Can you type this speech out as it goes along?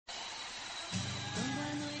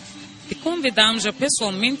Te convidamos a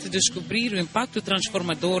pessoalmente descobrir o impacto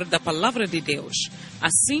transformador da Palavra de Deus,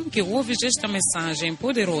 assim que ouves esta mensagem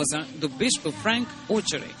poderosa do Bispo Frank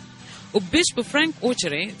Ochery. O Bispo Frank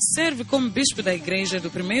Ochery serve como Bispo da Igreja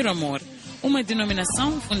do Primeiro Amor, uma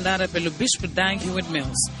denominação fundada pelo Bispo Dag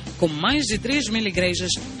Heward-Mills, com mais de 3.000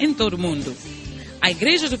 igrejas em todo o mundo. A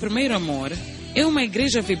Igreja do Primeiro Amor é uma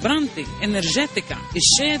igreja vibrante, energética e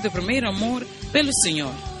cheia de primeiro amor pelo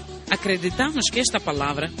Senhor. Acreditamos que esta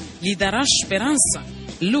palavra lhe dará esperança,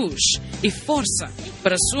 luz e força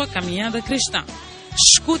para a sua caminhada cristã.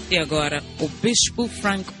 Escute agora o Bispo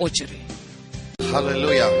Frank Ochery.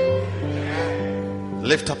 Hallelujah.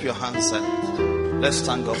 Lift up your hands and let's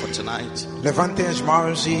thank God for tonight. Levantem as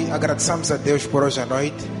mãos e agradeçamos a Deus por hoje à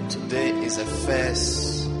noite. Today is the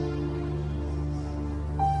first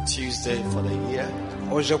Tuesday for the year.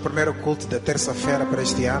 Hoje é o primeiro culto da terça-feira para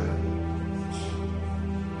este ano.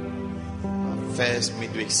 First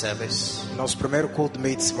midweek service. Nosso primeiro culto de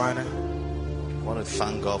meio de semana. I want to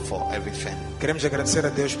thank God for everything. Queremos agradecer a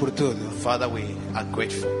Deus por tudo. Father, we are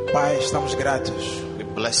grateful. Pai, estamos gratos. We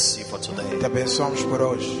bless you for Te today. abençoamos por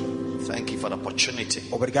hoje. Thank you for the opportunity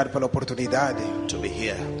Obrigado pela oportunidade to be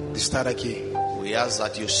here. de estar aqui. We ask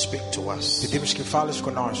that you speak to us. Pedimos que fales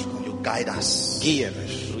conosco. You guide us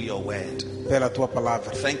Guia-nos through your word. pela tua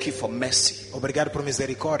palavra. Thank you for mercy. Obrigado por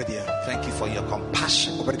misericórdia. Thank you for your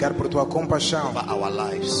compassion Obrigado por tua compaixão over our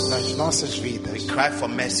lives. nas nossas We vidas. cry for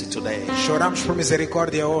mercy today. Choramos por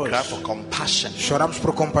misericórdia hoje. Cry for compassion. Choramos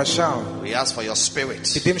por compaixão. We ask for your spirit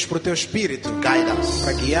to Pedimos por teu Espírito guide us,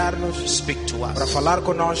 para guiar-nos, speak to para us, falar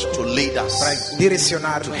conosco, to lead para us, to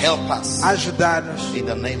direcionar-nos, help us ajudar-nos, in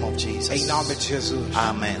the name of em Jesus. nome de Jesus.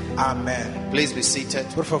 Amen. Amém. Please be seated.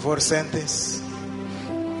 Por favor, sentem-se.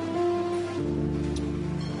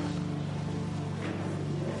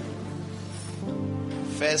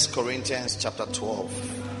 1 Corinthians chapter 12.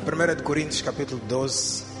 1 de Coríntios, capítulo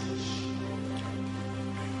 12.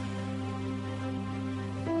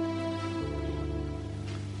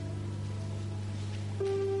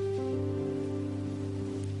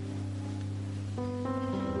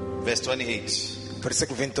 Verse 28.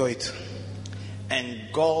 Versículo 28.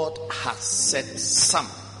 And God has set some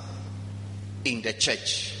in the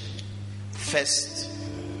church. First,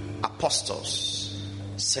 apostles.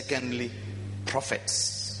 Secondly,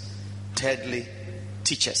 prophets. Thirdly,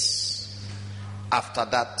 teachers. After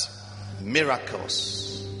that,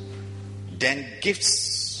 miracles. Then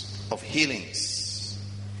gifts of healings,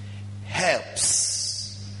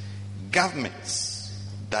 helps, governments,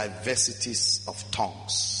 diversities of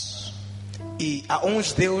tongues. E há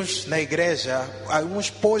uns Deus na igreja, há uns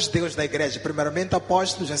pós-Deus na igreja. Primeiramente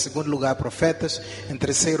apóstolos, em segundo lugar profetas, em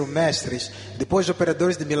terceiro mestres, depois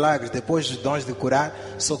operadores de milagres, depois os dons de curar,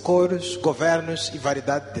 socorros, governos e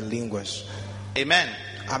variedade de línguas. Amen.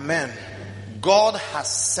 Amém. God has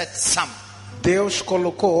set some Deus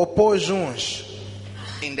colocou ou pôs uns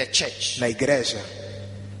in the church. na igreja.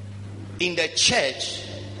 In the church,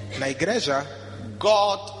 Na igreja,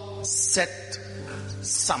 God set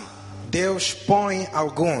some Deus põe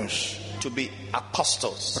alguns to be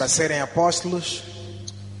apostles, para serem apóstolos,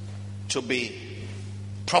 to be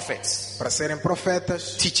prophets, para serem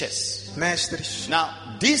profetas, teachers. mestres. Now,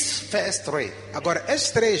 these first three Agora,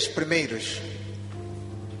 estes três primeiros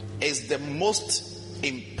is the most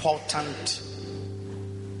important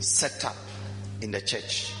setup in the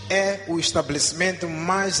church. é o estabelecimento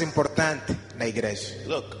mais importante na igreja.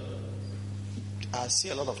 Look, I see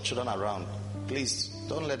a lot of children around. Please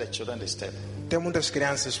don't let the children disturb. Tem muitas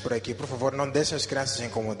crianças por aqui, por favor, não deixem as crianças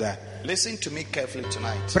incomodar. Listen to me carefully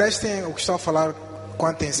tonight. Prestem o que estou a falar com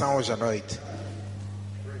atenção hoje à noite.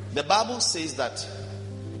 The Bible says that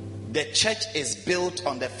the church is built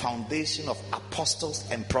on the foundation of apostles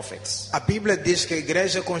and prophets. A Bíblia diz que a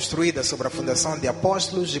igreja é construída sobre a fundação de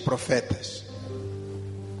apóstolos e profetas.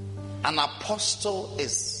 An apostle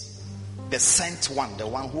is the sent one, the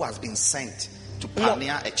one who has been sent to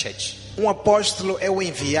pioneer a church. Apóstolo é o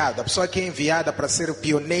enviado, a pessoa que é enviada para ser o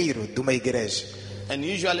pioneiro de uma igreja. And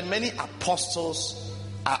usually many apostles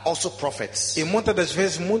are also prophets. E muitas das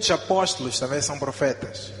vezes muitos apóstolos também são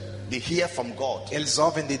profetas. They hear from God Eles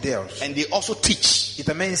ouvem de Deus and they also teach. e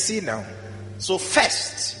também ensinam. So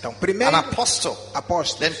first, Então, primeiro an apostle,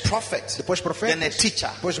 apóstolos, then prophet, depois profetas, then a teacher.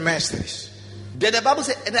 depois mestres. Then the Bible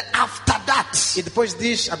says, and then after that, E depois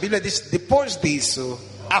diz, a Bíblia diz, depois disso,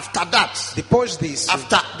 after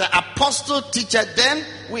the apostle teacher, then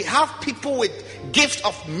we have people with gift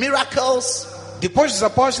of miracles, depois dos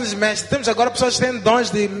apóstolos e mestres, temos agora pessoas que têm dons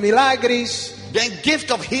de milagres, then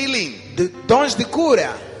gift of healing, dons de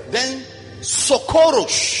cura, then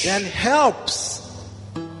socorros, and helps.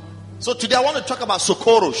 So today I want to talk about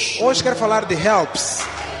socorros. Hoje quero falar de helps.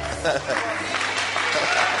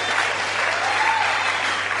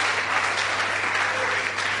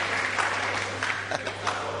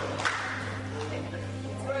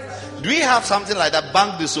 Do we have something like that,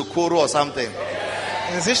 Banco de Socorro or something?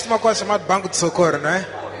 Existe uma coisa chamada Banco de Socorro, não é?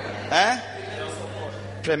 Eh?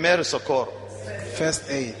 Primeiro socorro. First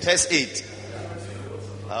aid. First aid.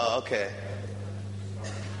 Oh, okay.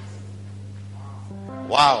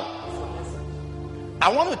 Wow. I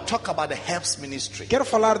want to talk about the helps ministry Quero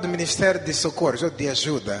falar do Ministério de Socorros ou de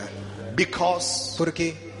ajuda, because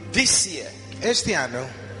porque this year este ano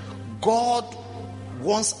God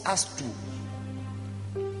wants us to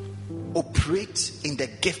operate in the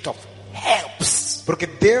gift of helps. Porque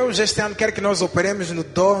Deus este ano quer que nós operemos no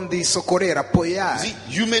dom de socorrer, apoiar. See,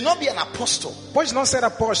 you may not be an apostle, Pode não ser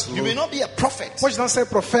apóstolo, you may not be a prophet. pode não ser In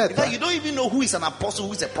profeta, fact, you don't even know who is an apostle,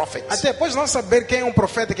 who is a prophet. até pode não saber quem é um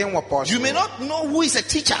profeta e quem é um You apóstolo, may not know who is a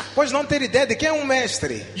teacher. pode não ter ideia de quem é um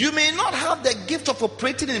mestre, You may not have the gift of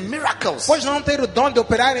operating in miracles, pode não ter o dom de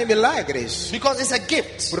operar em milagres, because it's a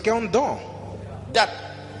gift porque é um dom that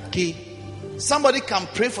que somebody can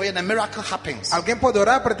pray for you and a miracle happens. alguém pode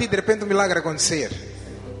orar para ti e de repente um milagre acontecer.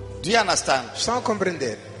 Do you understand? Estão a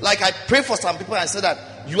compreender? Like I pray for some people and I say that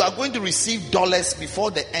you are going to receive dollars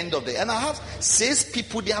before the end of the and I have 6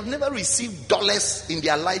 people, they have never received dollars in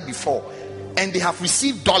their life before and they have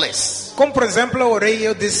received dollars. Como por exemplo, eu orei e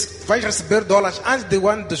eu disse, vais receber dólares antes do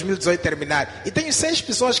ano de 2018 terminar. E tenho 6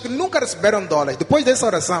 pessoas que nunca receberam dólares. Depois dessa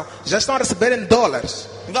oração, já estão a receber em dólares.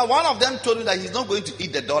 In fact, one of them told me that he's not going to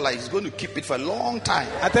eat the dollar, he's going to keep it for a long time.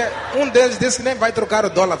 Até um deles disse que nem vai trocar o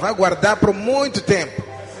dólar, vai guardar por muito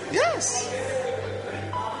tempo. Yes.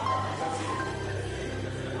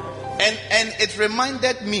 And it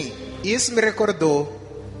reminded me E isso me recordou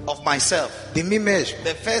of myself. de mim mesmo.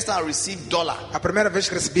 The first time I received dollar, A primeira vez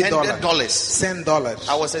que recebi $100. $100.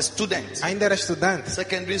 I was a student, Ainda era estudante,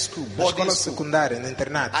 secondary school, na boarding escola school. secundária, no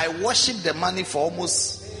internato. I worshipped the money for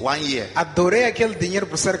almost 1 year. Adorei aquele dinheiro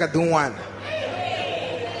por cerca de um ano.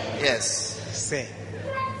 Yes. Sim.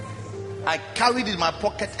 I carried it in my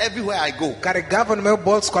pocket everywhere I go. Carregava no meu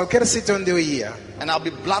bolso qualquer sítio onde eu ia. And I'll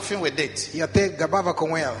be bluffing with it. E até gabava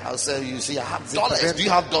com ela. I'll say, you see, I have dollars. Do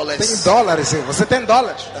you have dollars? Tenho dólares. Você tem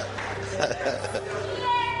dólares?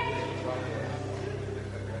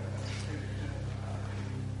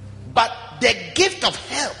 But the gift of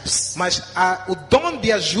helps Mas o dom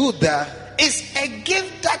de ajuda is a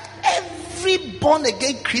gift that every born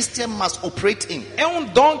again Christian must operate in. é um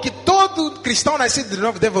dom que todo cristão nascido de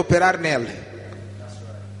novo deve operar nele.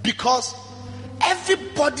 Because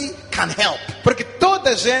everybody can help. Porque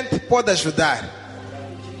toda gente pode ajudar.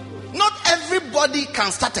 Not everybody can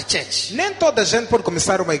start a church. Nem toda gente pode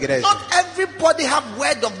começar uma igreja. Not everybody have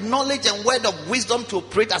word of knowledge and word of wisdom to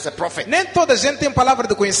operate as a prophet. Nem toda gente tem palavra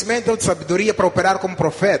de conhecimento ou de sabedoria para operar como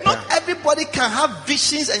profeta. Not everybody can have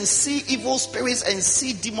visions and see evil spirits and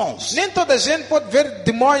see demons. Nem toda gente pode ver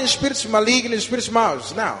demônios, espíritos malignos, espíritos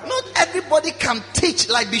maus. Não. Not everybody can teach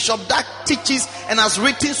like Bishop Dag teaches and has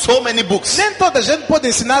written so many books. Nem toda gente pode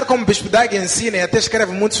ensinar como Bispo Dag ensina e até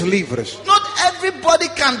escreve muitos livros. Not everybody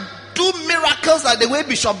can do miracles like the way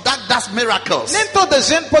Bishop Dag does miracles. Nem toda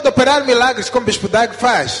gente pode operar milagres como Bispo Dag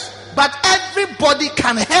faz. But everybody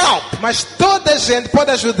can help. Mas toda gente pode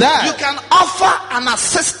ajudar. You can offer an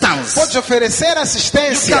assistance. Pode oferecer You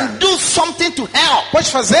assistência. can do something to help. Pode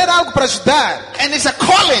fazer algo para ajudar. And it's a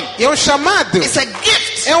calling. É um chamado. It's a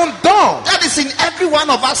gift. É um dom. That is in every one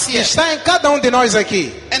of us here. Está em cada um de nós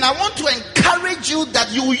aqui. And I want to encourage you that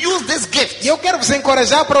you will use this gift E eu quero vos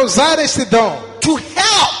encorajar para usar este dom. to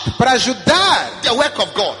help Para ajudar the work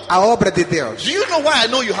of God. a obra de Deus. Do you know why I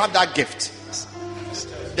know you have that gift?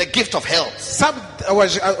 The gift of help. Sabe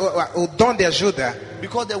o dom de ajuda?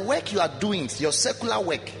 Because the work you are doing, your secular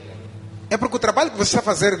work, É porque o trabalho que você está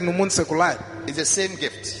fazendo no mundo secular is the same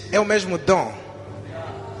gift. é o mesmo dom.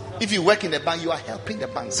 If you work in the bank, you are helping the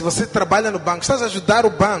bank. Se você trabalha no banco, estás a ajudar o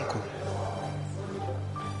banco.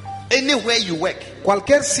 Anywhere you work,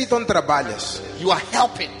 Qualquer sítio onde trabalhas, you are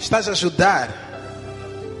helping. estás a ajudar.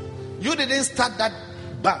 You didn't start that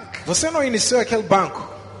bank. Você não iniciou aquele banco.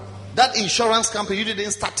 That insurance company, you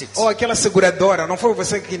didn't start it. Ou aquela seguradora, não foi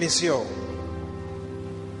você que iniciou.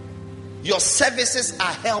 Your services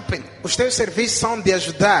are helping Os teus serviços são de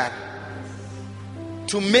ajudar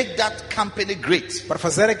to make that company great. para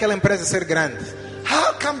fazer aquela empresa ser grande.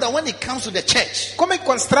 How come that when it comes to the church, Como é que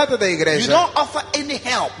quando se trata da you igreja, don't offer any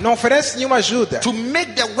help não oferece nenhuma ajuda to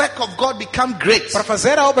make the work of God become great? para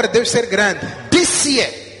fazer a obra de Deus ser grande? This year,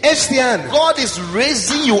 Este ano, God is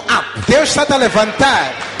raising you up Deus está a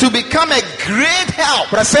levantar to become a great help.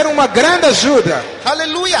 para ser uma grande ajuda.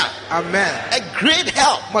 Hallelujah. Amém. A great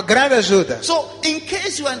help. Uma grande ajuda. So, in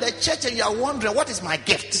case you are in the church and you are wondering, what is my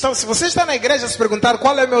gift? Então, se você está na igreja se perguntar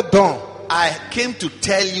qual é o meu dom, I came to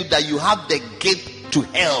tell you that you have the gift to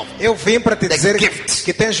help. eu vim para te The dizer gift.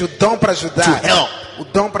 que tens o dom para ajudar. To help. O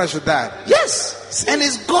dom para ajudar. Yes. And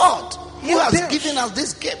it's God who has Deus given us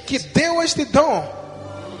this gift que deu este dom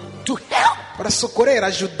to help. para socorrer,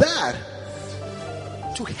 ajudar.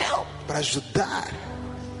 To help. Para ajudar.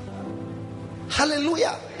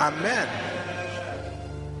 Hallelujah. Amém.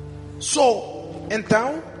 So,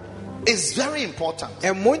 Então, it's very important.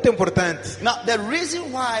 é muito importante. Now, the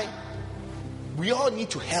reason why we all need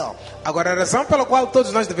to help Agora, a razão pela qual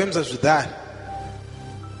todos nós devemos ajudar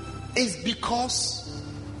is because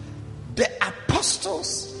the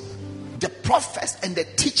apostles, the prophets, and the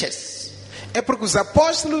teachers é porque os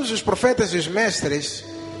apóstolos, os profetas e os mestres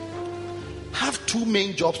have two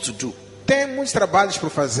main jobs to do: têm muitos trabalhos por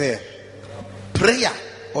fazer. prayer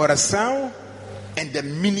Oração and the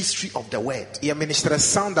ministry of the word. e a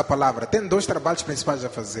ministração da palavra. Tem dois trabalhos principais a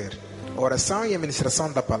fazer: oração e a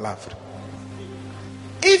ministração da palavra.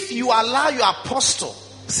 If you allow your apostle,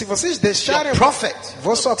 Se vocês deixarem your prophet,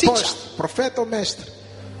 vosso your teacher, apóstolo, profeta ou mestre,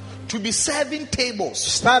 to be serving tables,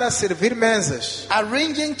 estar a servir mesas,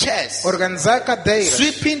 arranging chairs, organizar cadeiras,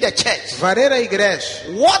 sweeping the church, varrer a igreja,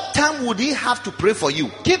 what time would he have to pray for you?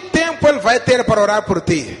 que tempo ele vai ter para orar por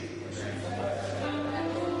ti?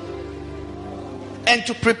 And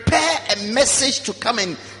to prepare a message to come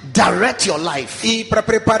and direct your life. E para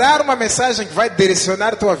preparar uma mensagem que vai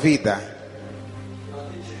direcionar tua vida.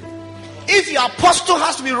 If your apostle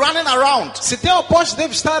has to be running around, Se teu apóstolo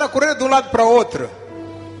deve estar a correr de um lado para o outro,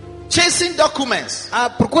 chasing documents, à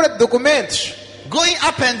procura de documentos, going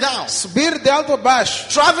up and down, subir de alto a baixo,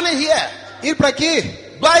 traveling here, ir para aqui,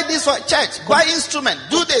 buy this for church, buy instrument,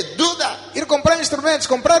 do this, do that, ir comprar instrumentos,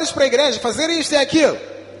 comprar isso para a igreja, fazer isto e aquilo,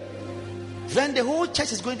 then the whole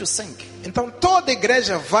church is going to sink. então toda a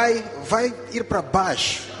igreja vai ir para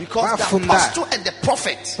baixo, vai Because the afundar. apostle and the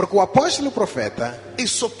prophet Porque o apóstolo e o profeta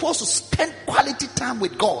is supposed to spend quality time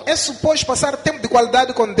with God, é suposto passar tempo de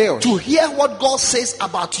qualidade com Deus, to hear what God says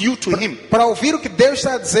about you to him, para ouvir o que Deus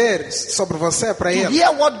está a dizer sobre você para to ele,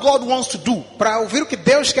 hear what God wants to do. para ouvir o que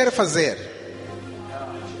Deus quer fazer.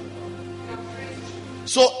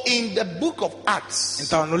 So in the book of Acts,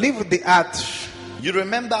 Então, no livro de Atos, you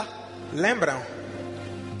remember lembram?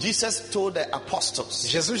 Jesus told the apostles,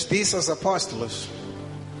 Jesus disse aos apóstolos,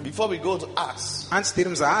 before we go to Acts, antes de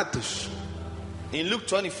irmos a Atos, in Luke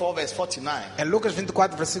 24 verse 49, em Lucas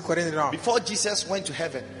 24, versículo 49, before Jesus went to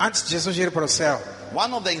heaven, antes de Jesus ir para o céu,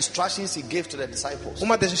 one of the instructions he gave to the disciples,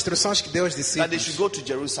 uma das instruções que Deus disse that they should go to é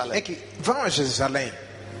Jerusalem que vão a Jerusalém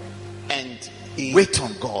and e wait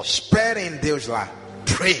on God, esperem em Deus lá,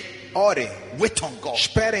 pray, orem, wait on God,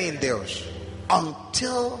 esperem em Deus,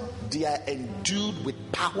 until they are endued with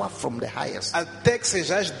power from the highest. até que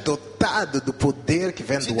sejais dotado do poder que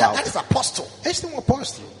vem See, do that alto. is apostle. Este é um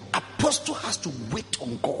apóstolo. Apostle has to wait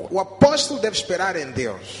on God. O apóstolo deve esperar em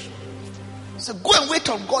Deus. So go and wait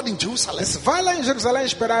on God in Jerusalem. Mas vai lá em Jerusalém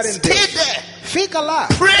esperar em Stay Deus. there. Fica lá,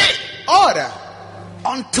 Pray ora,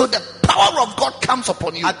 until the power of God comes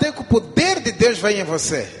upon you. até que o poder de Deus venha em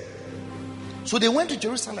você. So they went to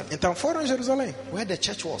Jerusalem, Então foram a Jerusalém, where the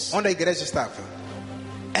church was. onde a igreja estava.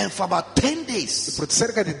 And for about 10 days, Por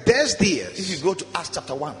cerca de 10 if dias, you go to Acts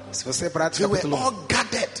chapter 1, se você é para Atos they were capítulo 1, all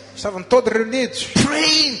gathered, estavam todos reunidos,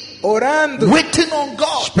 praying, orando, waiting on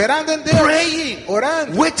God, esperando em Deus, praying,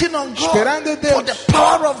 orando, waiting on God esperando em for Deus, the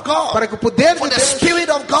power of God, para que o poder for de the Deus, Spirit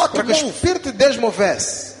of God to para que o move. Espírito de Deus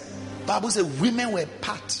movesse. Bible says women were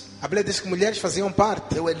part. A Bíblia diz que mulheres faziam parte.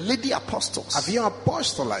 They were lady apostles, Haviam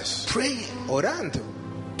apóstolas praying, orando,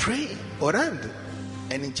 praying. orando.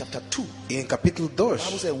 And in chapter 2, E em capítulo Bible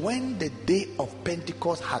 2, says when the day of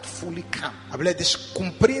Pentecost had fully come, a Bíblia diz: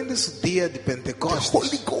 cumprindo-se o dia de the Pentecostes,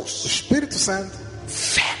 Holy o Ghost Espírito Santo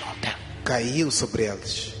fell on them, caiu sobre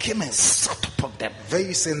eles, came and sat upon them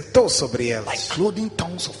veio e sentou sobre like eles, clothing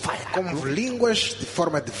tongues of fire. como línguas de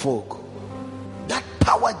forma de fogo. That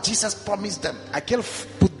power Jesus promised them, Aquele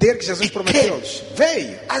poder que Jesus It prometeu-lhes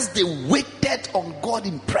veio. as they waited on God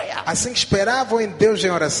in prayer. Assim que esperavam em Deus em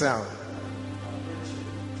oração.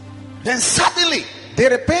 Then suddenly De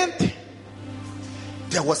repente,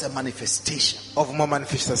 there was a manifestation. houve uma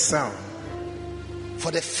manifestação.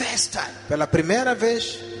 For the first time, Pela primeira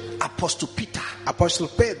vez, Apostle Peter apóstolo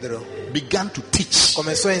Pedro began to teach.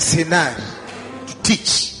 começou a ensinar. To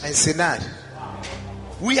teach. A ensinar.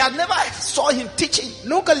 We had never saw him teaching.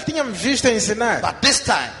 Nunca lhe tínhamos visto ensinar. But this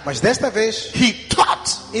time, Mas desta vez, he taught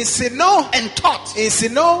ensinou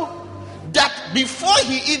that before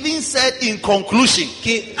he even said in conclusion,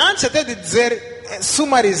 que antes até de dizer,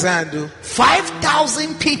 sumarizando,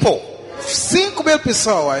 5,000 people 5.000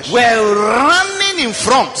 pessoas were running in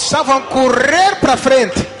front. estavam a correr para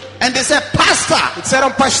frente. And they said, Pastor, E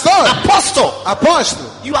disseram, pastor,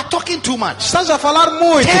 apóstolo, you are talking too much. estás a falar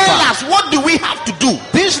muito. Tell Pá. us, what do we have to do?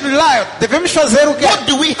 Diz-lhe lá, devemos fazer o quê? What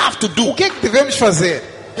do we have to do? O que é que devemos fazer?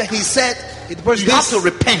 Then he said, E depois you have disse, to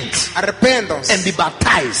repent arrependam-se, and be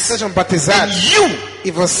baptized. sejam And batizados. you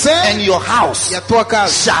E você and your house e a tua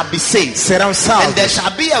casa shall be saved. serão And there salvos.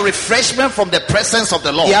 shall be a refreshment from the presence of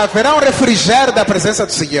the Lord. E haverá refrigério da presença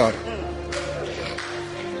do Senhor.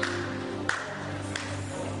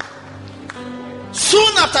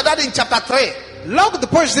 Soon after that, in chapter 3, Logo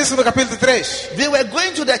depois disso, no capítulo 3, they were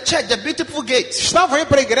going to the church, the beautiful gate. estavam indo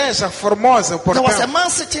para a igreja formosa, o There was a portão. man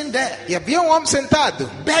sitting there, E havia homem sentado,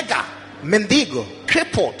 beggar, mendigo,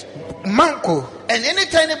 crippled. manco. And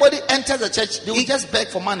anytime anybody enters the church, they will just beg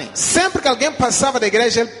for money. Sempre que alguém passava da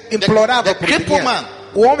igreja, ele implorava The por crippled dinheiro. man.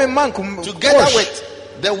 O homem manco, Together coxo,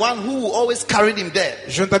 with the one who always carried him there.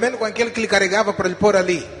 juntamente com aquele que lhe carregava para lhe pôr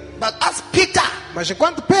ali. But as Peter Mas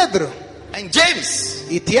enquanto Pedro and James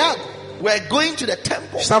e Tiago were going to the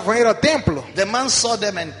temple, estavam a ir ao templo, the man saw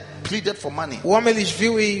them and pleaded for money. o homem lhes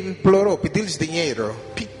viu e implorou, pediu-lhes dinheiro.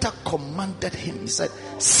 Peter commanded him. He said,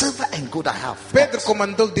 silver and gold I have, Pedro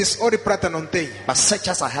comandou, disse, ouro e prata não tenho, but such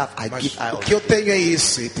as I have, I mas give o out. que eu tenho é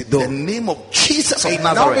isso e te dou. The name of Jesus of Em nome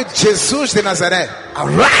Nazareth, de Jesus de Nazaré,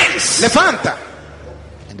 arise. levanta.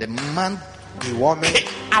 And the man E o homem came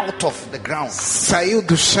out of the ground. saiu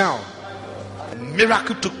do chão A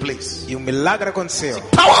miracle took place. e um milagre aconteceu.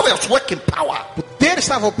 Power was working. Power. Poder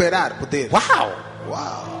estava a operar, poder. Wow.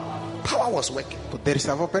 Uau, Power was working. poder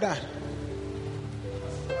estava a operar.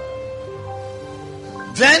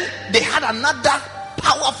 Then they had another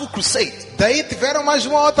powerful crusade. Daí tiveram mais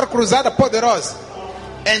uma outra cruzada poderosa.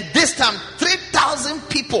 And this time, 3,000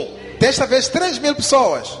 people Desta vez 3.000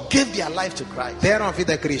 pessoas gave their life to Christ. deram a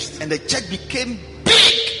vida a Cristo. And the church became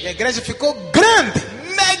big, E a igreja ficou grande,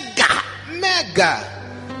 mega. mega.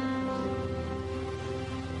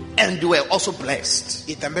 And they were also blessed.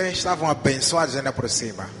 E também estavam abençoados ainda por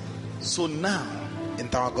cima. So now,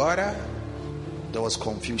 Então agora there was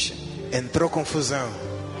confusion. entrou confusão.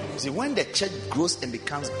 See, when the church grows and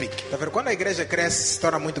becomes big, Tá vendo? Quando a igreja cresce e se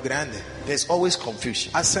torna muito grande, there's always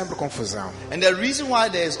confusion. há sempre confusão. And the reason why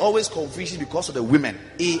there is always confusion is because of the women.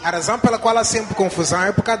 E a razão pela qual há sempre confusão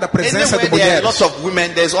é por causa da presença Anywhere de there are a mulheres. lot of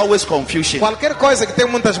women, there's always confusion. Qualquer coisa que tem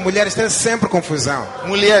muitas mulheres tem sempre confusão.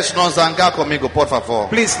 Mulheres, não zangar comigo, por favor.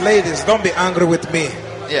 Please, ladies, don't be angry with me.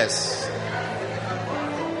 Yes.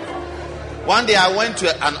 One day I went to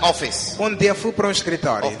an office Dia fui para um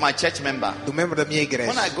escritório of my church member. do membro da minha igreja.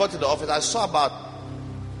 When I got to the office, I saw about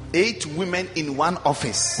 8 women in one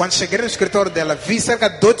office. Quando cheguei no escritório dela, vi cerca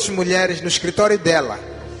de 8 mulheres no escritório dela.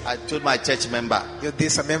 I told my church member, Eu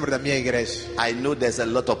disse a membro da minha igreja: I know there's a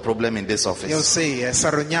lot of problem in this eu office. sei, essa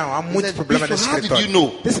reunião, há muito said, problema "Bishop, nesse how did escritório." you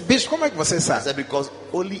know? Disse, bicho, como é que você I sabe? said, because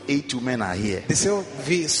only 8 women are here. Disse, eu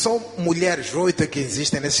vi só mulheres 8 que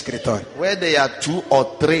existem nesse escritório. Where there are 2 or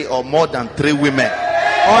 3 or more than 3 women,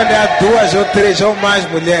 Onde há 2 ou 3 ou mais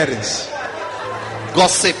mulheres,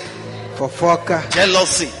 gossip, fofoca,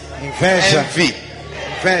 jealousy, inveja, envy,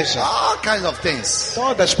 inveja, all kinds of things.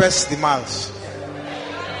 todas as espécies de males.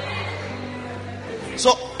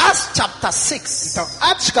 So Acts chapter 6, Então,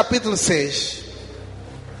 Atos capítulo 6,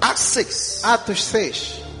 Acts 6, Atos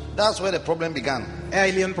 6, that's where the problem began. é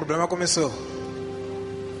ali onde o problema começou.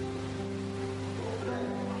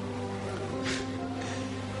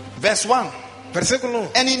 Verse 1. Versículo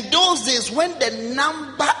 1. And in those days, when the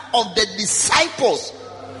number of the disciples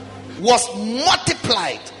was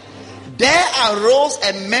multiplied, there arose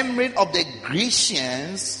a murmuring of the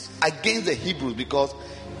Grecians against the Hebrews, because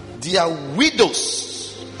their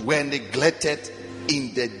widows were neglected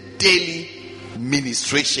in the daily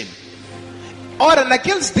ministration. Ora,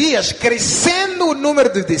 naqueles dias, crescendo o número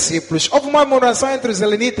dos discípulos, houve uma murmuração entre os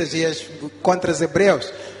helenitas e contra os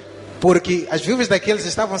hebreus, porque as viúvas daqueles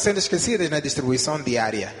estavam sendo esquecidas na distribuição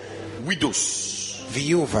diária. Widows,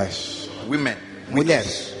 Viúvas, women,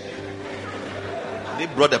 mulheres, they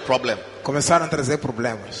brought the problem. começaram a trazer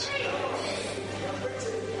problemas.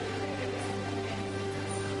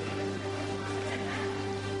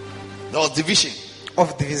 There was division.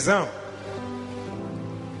 Houve divisão.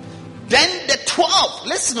 Then the 12,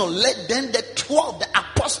 listen, then the 12, the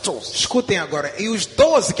apostles, Escutem agora. E os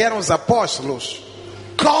 12 que eram os apóstolos,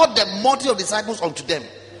 called the multitude of disciples unto them.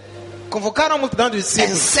 convocaram a multidão dos and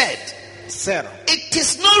discípulos. said, Disseram: it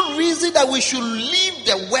is no reason that we should leave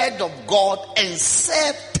the word of God and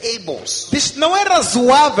serve tables. diz, não é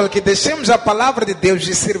razoável que deixemos a palavra de Deus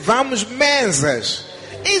e sirvamos mesas.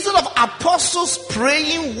 Instead of apostles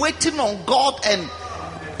praying, waiting on God and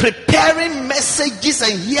preparing messages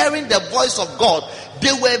and hearing the voice of God,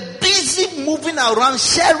 they were busy moving around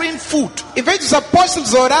sharing food. Em vez dos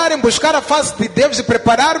apóstolos orarem, buscar a face de Deus e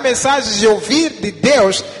preparar mensagens e ouvir de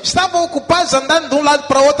Deus, estavam ocupados andando de um lado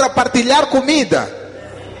para o outro a partilhar comida.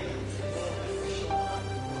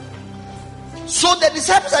 So the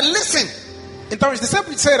disciples said, listen, Então os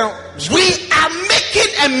discípulos disseram: we are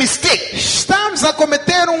making a mistake. estamos a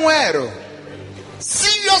cometer um erro.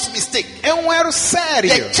 Serious mistake. É um erro sério.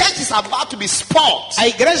 The church is about to be spoiled. A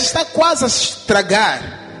igreja está quase a se estragar.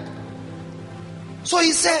 So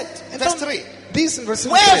he said, Então, verse 3. diz em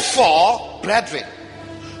versículo 3: Wherefore, brethren,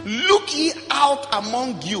 look ye out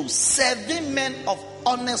among you 7 men of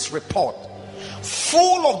honest report,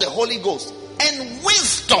 full of the Holy Ghost and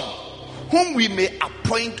wisdom, whom we may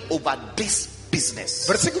appoint over this business.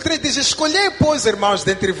 Versículo 3 diz: escolhei, pois, irmãos,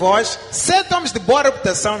 dentre vós 7 homens de boa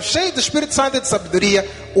reputação, cheios do Espírito Santo e de sabedoria,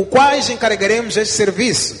 o quais encarregaremos este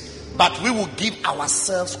serviço. But we will give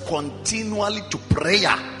ourselves continually to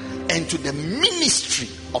prayer and to the ministry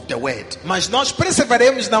of the word. Mas nós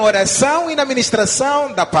perseveraremos na oração e na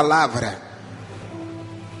ministração da palavra.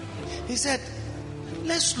 He said,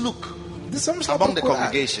 let's look Diz, vamos lá among the procurar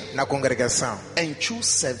congregation na congregação. and choose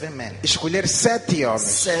 7 men, Escolher 7 homens,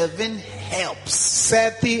 7 helps,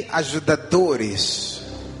 7 ajudadores,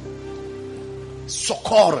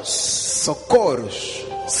 socorros, socorros,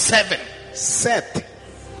 7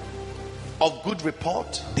 of good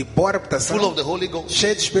report, de boa reputação, full of the Holy Ghost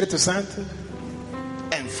cheio do Espírito Santo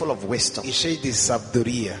and full of wisdom. e cheio de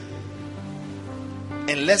sabedoria.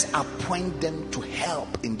 And let's appoint them to help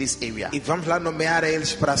in this area E vamos lá nomear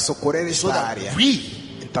eles para socorrer so esta that área. we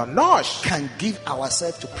Então nós can give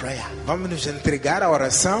ourselves to prayer vamos nos entregar à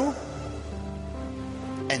oração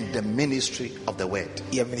and the ministry of the word.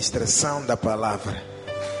 e à ministração da palavra.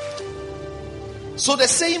 So the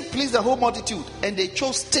saying pleased the whole multitude, and they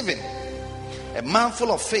chose Stephen, a man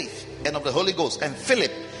full of faith and of the Holy Ghost, and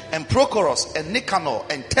Philip, and Prochorus, and Nicanor,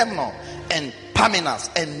 and Temnor, and Parmenas,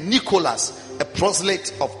 and Nicholas, a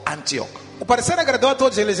proselyte of Antioch. O parecer agradou a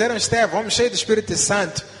todos. Eles eram Estevão, homem cheio do Espírito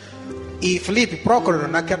Santo, e Filipe, Prócoro,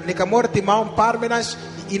 Nicamor, Timão, Parmenas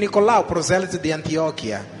e Nicolau, prosélito de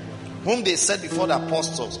Antioquia. Whom they set before the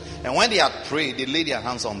apostles, and when they had prayed, they laid their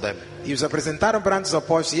hands on them. E os apresentaram perante os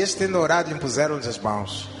apóstolos, e estes, tendo orado, lhe impuseram-lhes as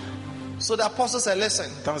mãos. So the apostles said, listen,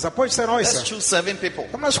 Então os apóstolos disseram: let's olha, choose 7 people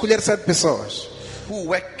vamos escolher 7 pessoas who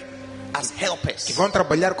work as que helpers. vão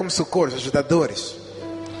trabalhar como socorros, ajudadores.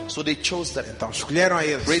 So they chose them, Então escolheram a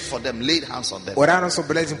eles, prayed for them, laid hands on them. oraram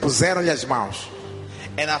sobre eles, impuseram-lhe as mãos.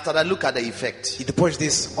 And after that, look at the effect. E depois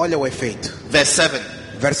disse: olha o efeito. Verse 7.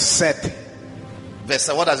 Verso 7. Verse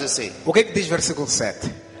 7, what does it say? O que é que diz versículo 7?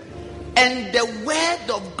 And the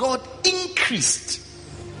word of God increased,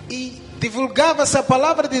 E divulgava-se a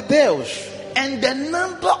palavra de Deus, and the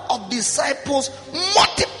number of disciples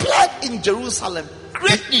multiplied in Jerusalem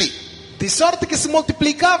greatly. de sorte que se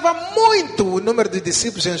multiplicava muito o número de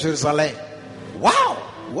discípulos em Jerusalém. Wow!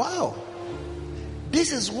 Uau!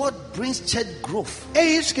 This is what brings church growth É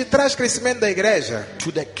isso que traz crescimento da igreja to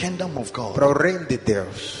the kingdom of God. para o reino de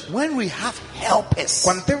Deus. When we have helpers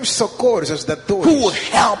Quando temos socorros, who will ajudadores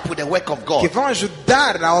help with the work of que God, vão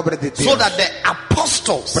ajudar na obra de so Deus, that the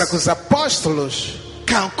apostles para que os apóstolos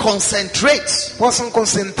can concentrate possam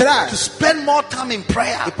concentrar to spend more time in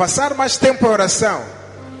prayer e passar mais tempo em oração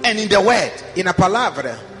and in the word, e na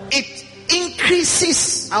palavra, it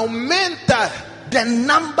increases aumenta the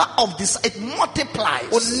number of this, it multiplies,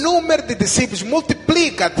 o número de discípulos,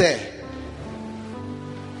 multiplica até.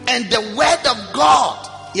 and the word of God.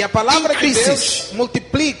 E a palavra de Increases. Deus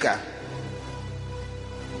multiplica.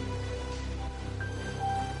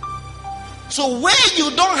 So where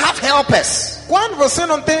you don't have helpers, Quando você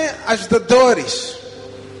não tem ajudadores,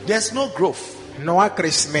 there's no growth. não há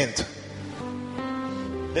crescimento.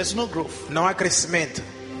 There's no growth. Não há crescimento.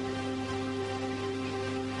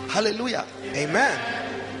 Hallelujah. Amen.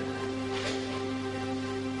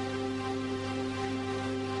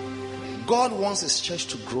 God wants his church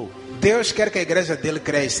to grow. Deus quer que a igreja dele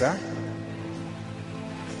cresça.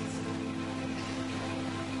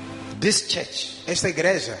 This church, Esta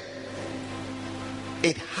igreja,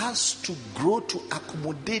 it has to grow to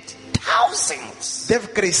accommodate thousands. deve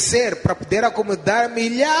crescer para poder acomodar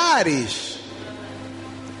milhares.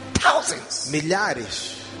 Thousands.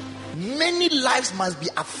 Milhares. Many lives must be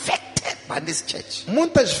affected by this church.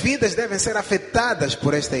 Muitas vidas devem ser afetadas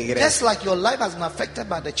por esta igreja. Just like your life has been affected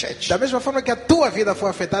by the church. Da mesma forma que a tua vida foi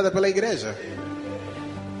afetada pela igreja.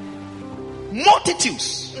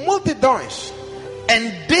 Multitudes. Multidões.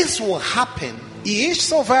 And this will happen E isto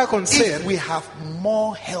só vai acontecer if we have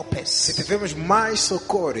more se helpers. tivermos mais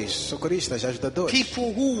socorristas, ajudadores.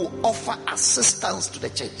 People who will offer assistance to the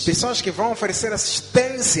church. Pessoas que vão oferecer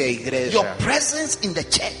assistência à igreja. Your presence in the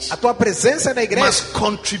church A tua presença na igreja must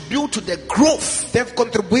contribute to the growth, deve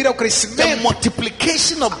contribuir ao the crescimento,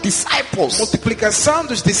 multiplication of disciples. multiplicação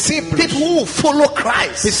dos discípulos. People who will follow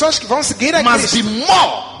Christ Pessoas que vão seguir a must be Cristo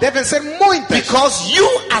more, devem ser muitas. because you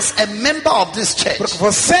as a member of this church, Porque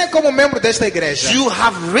você, como membro desta igreja, you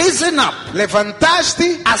have risen up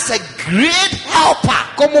levantaste as a great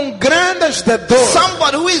helper. como um grande ajudador.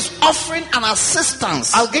 Somebody who is offering an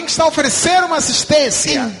assistance Alguém que está a oferecer uma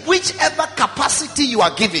assistência in whichever capacity you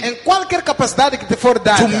are giving, em qualquer capacidade que te for to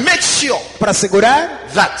dada, make sure para assegurar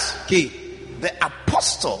that que the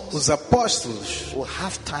apostles os apóstolos will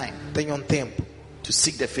have time tenham tempo to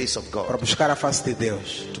seek the face of para God, buscar a face de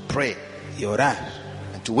Deus to pray e orar,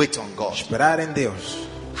 and to wait on God. esperar em Deus.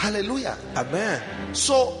 Hallelujah. Amém.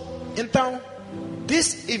 So Então,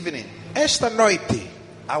 this evening, esta noite,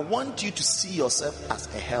 I want you to see yourself as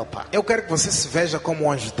a helper. eu quero que você se veja como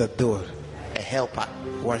um ajudador. A helper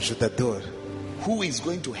Um ajudador who is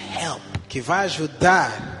going to help que vai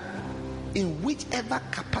ajudar in whichever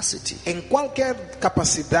capacity, em qualquer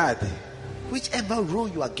capacidade, whichever role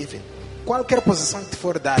you are given. qualquer posição que te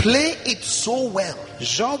for dada. Play it so well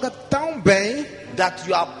Joga tão bem that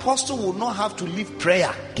your apostle will not have to leave prayer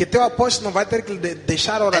que teu apóstolo não vai ter que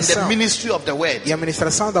deixar a and the oração ministry of the word e a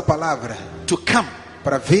ministração da palavra to come.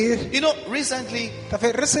 para vir. You know, recently Tá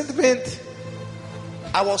vendo? Recentemente,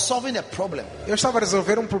 I was solving a problem. eu estava a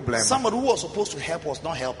resolver um problema. Somebody who was supposed to help was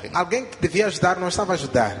not helping. Alguém que devia ajudar não estava a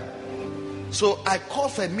ajudar. So I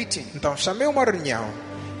called for a meeting. Então chamei uma reunião,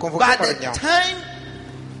 convoquei By uma the reunião. time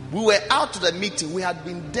we were out to the meeting, we had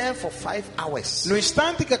been there for 5 hours. No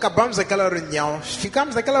instante que acabamos aquela reunião,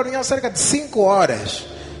 ficamos naquela reunião cerca de 5 horas,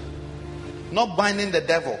 Not binding the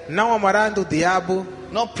devil, não amarrando o diabo,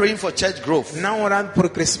 not praying for church growth, não orando por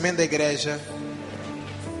crescimento da igreja,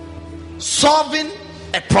 solving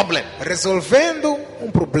a problem. resolvendo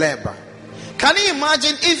um problema. Can you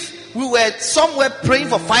imagine if we were somewhere praying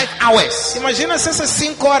for 5 hours, Imagina se essas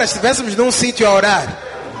 5 horas estivéssemos num sítio a orar,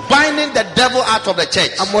 binding the devil out of the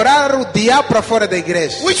church? a morar o diabo para fora da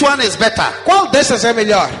igreja. Which one is better? Qual dessas é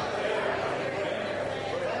melhor?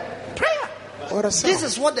 Prayer. Oração. This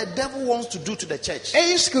is what the devil wants to do to the church. É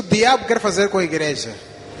isso que o diabo quer fazer com a igreja.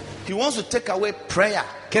 He wants to take away prayer,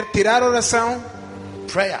 Quer tirar a oração,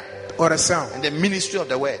 oração and the ministry of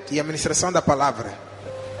the word, e a ministração da palavra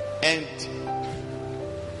and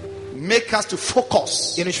make us to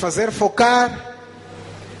focus e nos fazer focar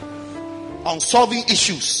on solving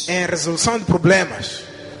issues, em resolução de problemas.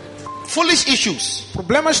 foolish issues.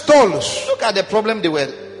 Problemas tolos. Look at the problem they were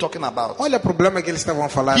talking about. Olha o problema que eles estavam a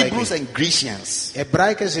falar Hebrews aqui. and Grecians.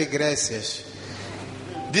 Hebraicas e Grécias.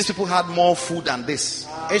 These people had more food than this.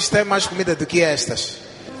 Estes têm mais comida do que estas.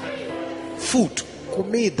 Food.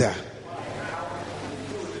 Comida.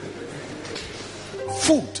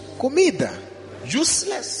 Food. Comida.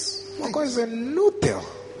 Useless. Uma coisa inútil.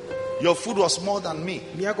 Your food was more than me.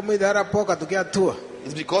 Minha comida era pouca do que a tua.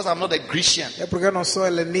 It's because I'm not a Grecian. É porque eu não sou I'm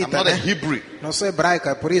helenita, not a né? Hebrew. Não sou hebraica,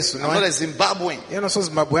 é por isso, I'm não not é? a Zimbabwean. Eu não sou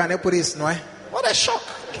zimbabuano, é por isso, não é? What a shock.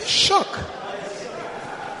 Que choque.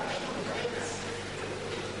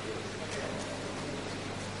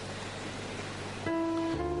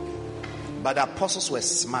 But the apostles were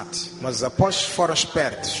smart. Mas os apóstolos foram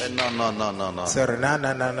espertos. Said, no. Disseram,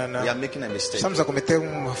 não. We are making a mistake. Estamos a cometer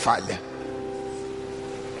uma falha.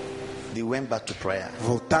 They went back to prayer,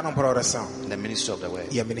 Voltaram para a oração the ministry of the word,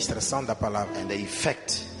 e a ministração da palavra. and the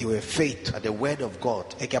effect E o efeito that the word of God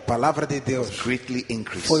é que a palavra de Deus greatly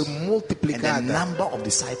increased, foi and the multiplicada number of e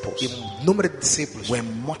disciples o número de discípulos were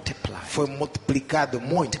multiplied. foi multiplicado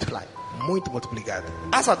muito. Muito multiplicado.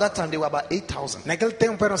 As at that time, they were about 8,000. Naquele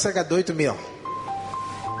tempo eram cerca de 8.000.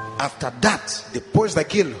 After that, Depois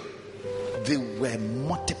daquilo, they were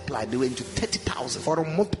multiplied. They went to 30,000. foram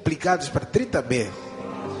multiplicados para 30.000.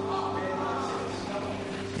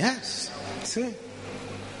 Yes. Sim.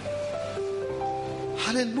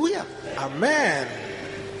 Hallelujah. Amém.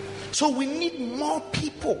 So we need more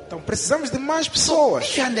people. Então precisamos de mais pessoas.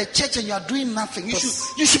 If you're in the church and you are doing nothing,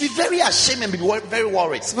 you should be very ashamed and be very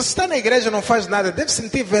worried. Se você está na igreja e não faz nada, deve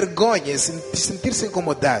sentir vergonha, sentir-se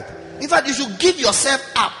incomodado. In fact, you should give yourself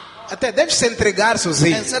up Até deve se entregar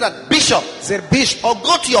sozinho. and say that, Bishop, Dizer bispo. or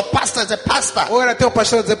go to your pastor as a pastor. Ou era teu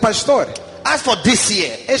pastor dizer, pastor, As for this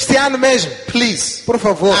year, Este ano mesmo, please, por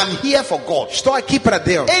favor, I'm here for God. estou aqui para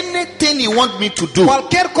Deus. Anything you want me to do,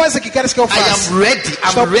 Qualquer coisa que queres que eu I faça, am ready.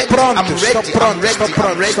 estou I'm ready. pronto, I'm ready. estou pronto, I'm ready. estou I'm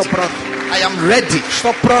pronto, ready. estou pronto, I am ready.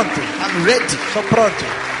 estou pronto, I'm ready. estou pronto,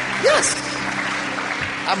 Yes.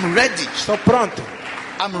 I'm ready. estou pronto,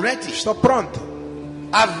 I'm ready. estou pronto.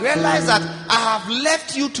 I've realized that I have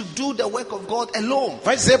left you to do the work of God alone.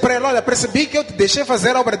 Vai dizer para ele, olha, percebi que eu te deixei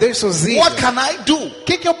fazer a obra de Deus sozinho. What can I do? O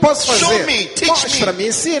que eu posso fazer? Show me, teach Mostra-me,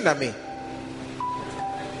 ensina-me.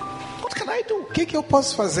 What can I do? O que eu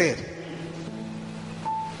posso fazer?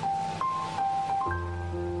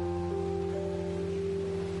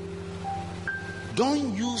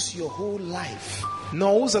 Don't use your whole life,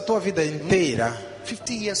 Não usa a tua vida inteira,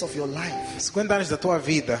 50 years of your life, 50 anos da tua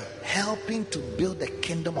vida, helping to build the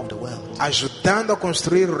kingdom of the world. ajudando a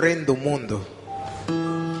construir o reino do mundo.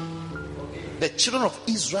 The children of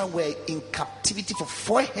Israel were in captivity for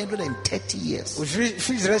 430 years, Os filhos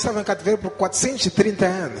de Israel estavam em cativeiro por 430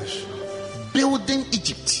 anos, building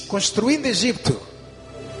Egypt. construindo Egito.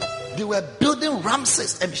 They were building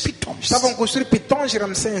Ramses and Pitoms. Estavam a construir pitões e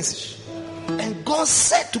ramsenses. And God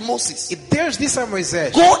said to Moses, E Deus disse a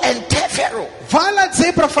Moisés, go and tell Pharaoh, vai lá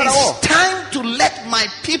dizer para Faraó, it's time to let my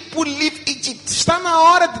people leave Egypt. está na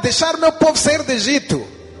hora de deixar o meu povo sair do Egito.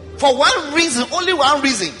 For one reason, only one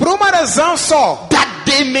reason, Por uma razão só, that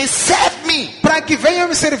they may serve me. para que venham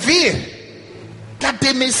me servir. That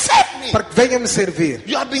they may serve me. Para que venham me servir.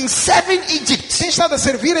 You have been serving Egypt, Tem estado a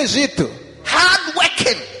servir Egito, hard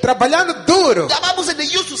working. trabalhando duro. The Bible said they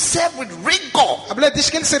used to serve with rigor. A Bíblia diz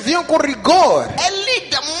que eles serviam com rigor, Early in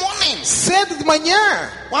the morning. cedo de manhã.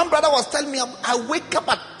 One brother was telling me, I wake up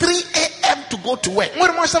at 3 a.m. to go to work. Um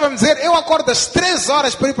irmão estava a me dizer, eu acordo às 3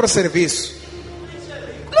 horas para ir para o serviço.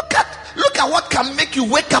 Look at what can make you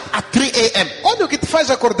wake up at 3 a.m. Olha o que te faz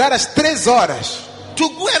acordar às 3 horas. to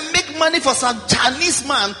go and make money for some Chinese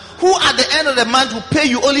man who at the end of the month will pay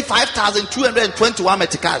you only 5,221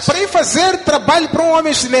 meticais. Para ir fazer trabalho para um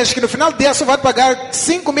homem chinês que no final do dia só vai pagar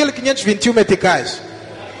 5.521 meticais.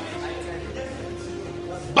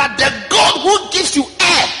 But the God who gives you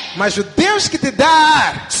air, Mas o Deus que te dá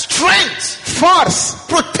ar, strength, força,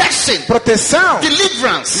 protection, proteção,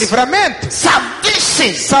 deliverance, livramento,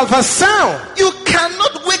 salvation, salvação, you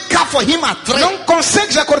cannot wake up for him at 3. não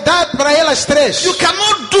consegues acordar para ele às 3. You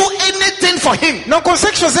cannot do anything for him. Não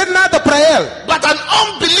consegues fazer nada para ele. But an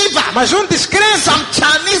unbeliever, Mas um descrente, some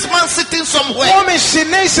Chinese man sitting somewhere, um homem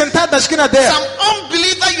chinês sentado na esquina dele, some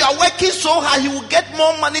unbeliever, you are working so hard, he will get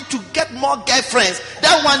more money to get more girlfriends.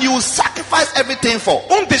 That one you will sacrifice everything for.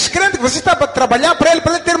 um descrente que você está a trabalhar para ele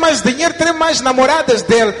ter mais dinheiro, ter mais namoradas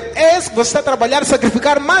dele, é esse que você está a trabalhar,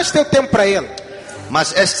 sacrificar mais teu tempo para ele.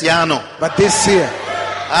 Mas este ano, Batecia,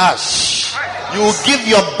 you will give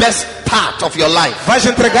your best part of your life. vais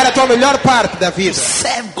entregar a tua melhor parte da vida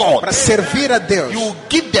Serve God. para servir a Deus. You will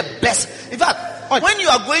give the best. In fact, when you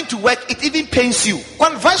are going to work, it even pains you.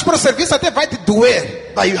 Quando vais para o serviço até vai te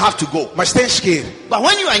doer, But you have to go. mas tens que ir. But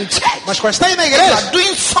when you are in church, Mas quando estás na you igreja, are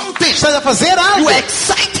doing something. estás a fazer You algo, are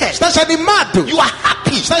excited. estás animado, You are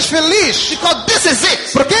happy. estás feliz, Because this is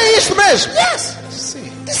it. porque é isto mesmo. Yes.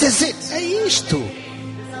 Sim, This is it. é isto,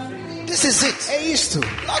 This is it. é isto.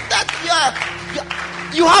 Not that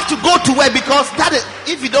you have to go to work because that is,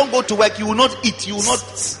 if you don't go to work, you will not eat. You will not.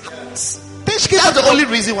 Tens que ir That's the para only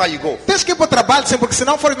reason why you go. Tens que ir para o trabalho sempre, porque se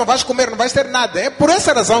não fores não vais comer, não vais ter nada. É por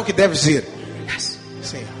essa razão que deves ir. Yes.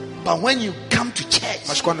 Sim. But when you come to church,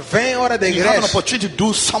 Mas quando vem a hora da you have an igreja opportunity to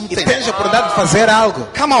do e something. tens a oportunidade de fazer algo,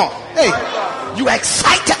 Come on. ei, You are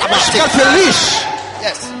excited vais about ficar it. feliz,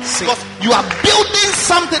 Yes. Because you are building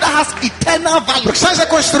something that has eternal value. porque estás a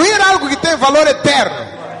construir algo que tem valor eterno.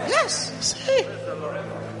 Yes. See.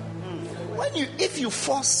 If you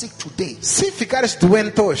fall sick today, Se ficares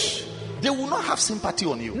doente hoje, they will not have sympathy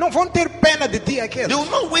on you. não vão ter pena de ti They aqueles. will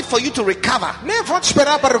not wait for you to recover. Nem vão te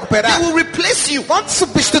esperar para They recuperar. will replace you. Vão te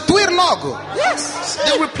substituir logo. Yes.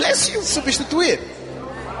 They will replace you. Substituir.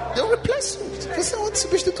 They will replace you. Você vai te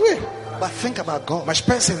substituir. But think about God. Mas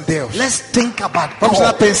pensa em Deus. Let's think about Vamos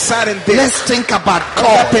lá God. pensar em Deus. Let's think about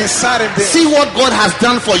Vamos lá God. pensar em Deus. See what God has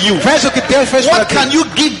done for you. Veja o que Deus fez para What ti. can you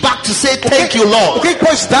give back to say thank you, O Lord? que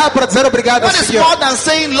podes dar para dizer obrigado ao What is Senhor? more than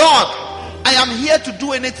saying, Lord, I am here to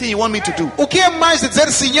do anything you want me to do? O que é mais de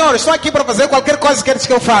dizer, Senhor, estou aqui para fazer qualquer coisa que queres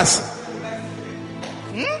que eu faça?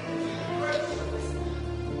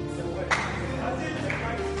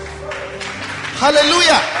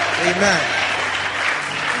 Hallelujah. Amen.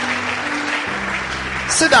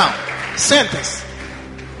 Sit down. Senta-se.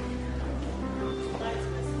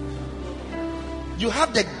 You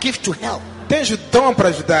have the gift to help. Tens o dom para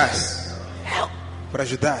ajudar. Help. Para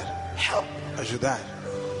ajudar. Help. Ajudar.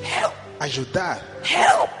 Help. Ajudar.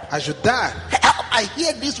 Help. Ajudar. Help. I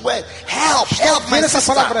hear this word. Help. Help my Vira essa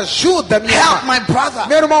palavra sister. ajuda, minha Help irmã. my brother.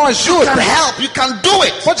 Meu irmão, You ajuda. can help. You can do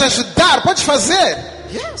it. Pode ajudar, pode fazer.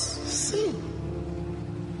 Yes. See.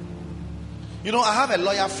 You know, I have a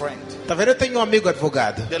lawyer friend. Tá vendo? Eu tenho um amigo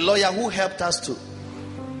advogado. The lawyer who helped us to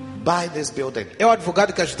buy this building. É o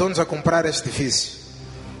advogado que ajudou-nos a comprar este edifício.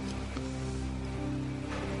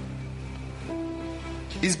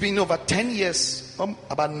 It's been over 10 years,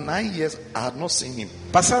 about 9 years, I had not seen him.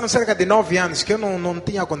 Passaram cerca de 9 anos que eu não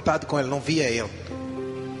tinha contato com ele, não via ele.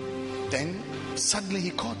 Then suddenly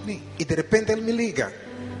he called me. E de repente ele me liga.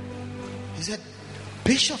 He said,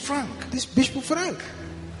 Bishop Frank, Diz, Bispo Frank,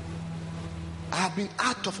 I have been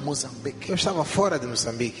out of Mozambique. eu estava fora de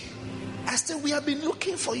Moçambique. I said, we have been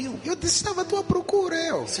looking for you. Eu disse, estava à tua procura,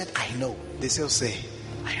 eu. He said, I know. Disse, eu sei,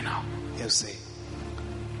 I know. eu sei.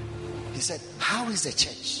 He said, how is the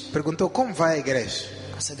church? Perguntou, como vai a igreja?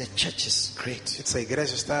 I said, the church is great. Eu disse, a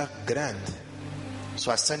igreja está grande.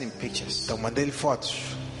 So I sent him pictures. Então mandei-lhe fotos.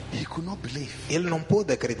 He could not believe. Ele não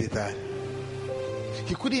pôde acreditar.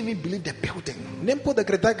 He couldn't even believe the building. Nem pôde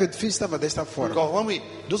acreditar que o edifício estava desta forma. Because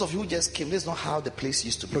those of you who just came, this is not how the place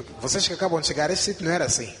used to be. Vocês que acabam de chegar, esse sítio não era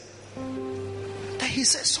assim. Then he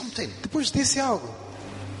said something. Depois disse algo.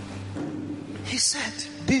 He said,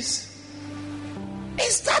 Disse,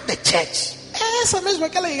 is that the church? é essa mesmo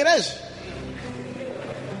aquela igreja?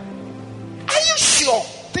 Are you sure?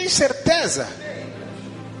 Tens certeza?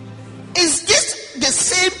 Is this the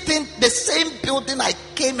same thing, the same building I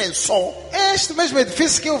came and saw? É este mesmo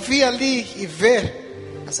edifício que eu vi ali e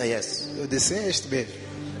ver. I said, yes. Eu disse, é este mesmo.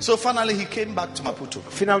 So finally he came back to Maputo.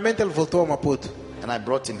 Finalmente ele voltou a Maputo. And I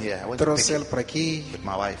brought him here. I went to Trouxe pick ele him para aqui with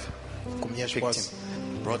my wife. com minha Picked esposa.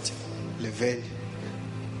 him. Brought him. Levei-lhe,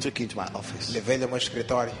 Took him to my office. levei-lhe ao meu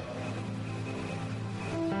escritório.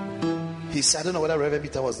 He said, I don't know whether Reverend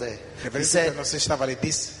Peter was there. He Reverendo said, não sei se estava ali,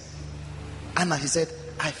 disse. Anna, he said,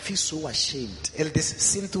 I feel so ashamed. Ele disse,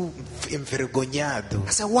 sinto envergonhado.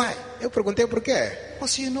 I said, why? Eu perguntei por quê.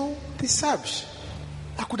 Because you know, Disse, sabes,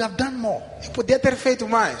 I could have done more. eu podia ter feito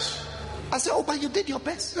mais. I said, oh, but you did your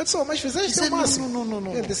best. Eu disse, oh, mas He fizeste o said, no, máximo.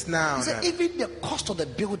 no. Ele disse, não, He said, não. even the cost of the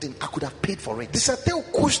building, I could have paid for it. Disse, até o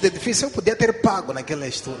custo do edifício eu podia ter pago naquele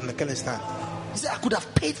instante. He said, I could have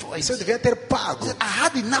paid for it. Disse, eu He devia ter pago. said, I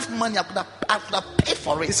had enough money, I could have paid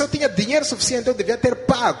for it. Disse, eu tinha dinheiro suficiente, eu devia ter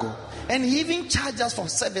pago. And he even charged us for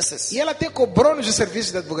services. E ela até cobrou-nos os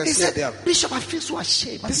serviços da He advocacia said, dela. Bishop, I feel so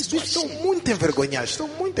ashamed. I Disse, feel so estou ashamed. muito envergonhado, estou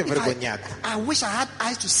muito envergonhado. I wish I had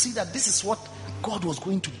eyes to see that this is what God was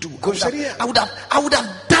going to do. Gostaria- I would have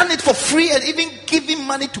done it for free and even given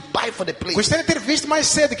money to buy for the place. Gostaria de ter visto mais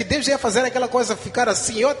cedo que Deus ia fazer aquela coisa ficar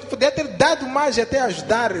assim. Eu poderia ter dado mais e até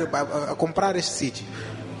ajudar a comprar este sítio.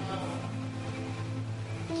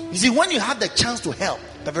 You see, when you have the chance to help,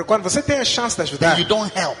 Tá vendo? Quando você tem a chance de ajudar and you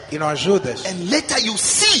don't help, e não ajudas, and later you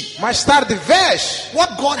see mais tarde vês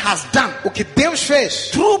what God has done o que Deus fez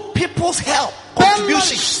through people's help, pelos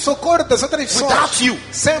contribution, socorro das outras pessoas. without you,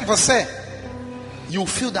 Sem você, you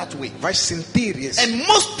feel that way. vais sentir isso. And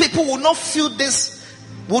most people will not feel this,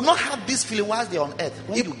 will not have this feeling whilst they're on earth.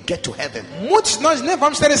 When you get to heaven, Muitos de nós nem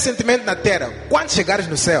vamos ter esse sentimento na terra. Quando chegares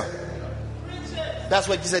no céu, that's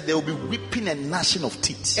why Jesus said there will be weeping and gnashing of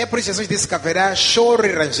teeth. é por isso que Jesus disse que haverá choro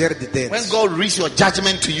e ranger de When dentes. God reads your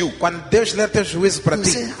judgment to you, Quando Deus ler teu juízo para you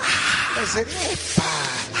ti, say, vai dizer,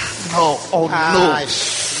 no, oh ai,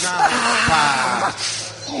 no. não, pá.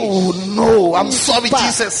 Oh no, I'm sorry, Pá,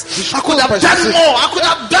 Jesus. I could have desculpa, done Jesus. more. I could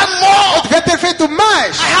have done more. Devia ter feito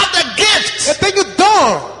mais. I have the gift. Eu tenho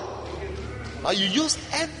dom. But you used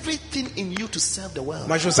everything in you to serve the world.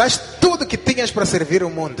 Mas usaste tudo que tinhas para servir o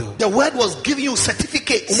mundo. The world was giving you O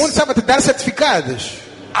certificates, mundo estava a te dar certificados,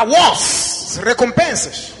 awards.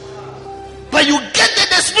 recompensas. But you get there,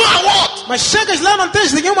 there's no award. Mas chegas lá não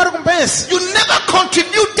tens nenhuma recompensa. You never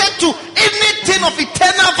contributed to anything of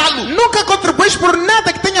eternal value. Nunca contribuis por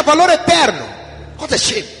nada que tenha valor eterno. What a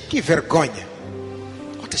shame. Que vergonha.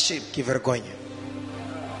 What a shame. Que vergonha.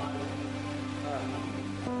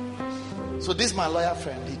 So this my lawyer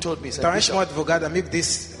friend, he told me, he said, Então este meu Bishop, advogado amigo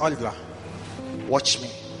disse, olha lá, watch me.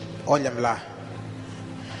 olha-me lá.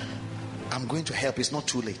 I'm going to help. It's not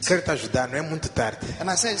too late. Quero te ajudar, não é muito tarde. And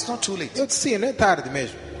I said, it's not too late. Eu disse, sim, não é tarde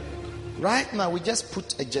mesmo. Right now, we just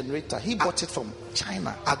put a generator. He bought it from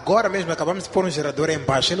China. Agora mesmo acabamos de pôr um gerador aí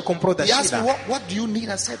embaixo. Ele comprou da He asked me, China. what do you need?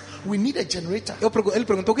 I said, we need a generator. Ele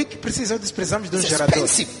perguntou, o que precisa? Eu disse, precisamos de um It's gerador.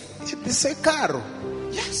 expensive. Eu disse, é caro.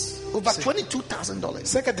 Yes, over $22,000.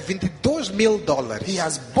 Cerca de $22,000. He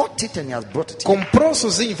has bought it and he has brought it. Comprou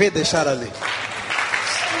sozinho em vez de deixar ali.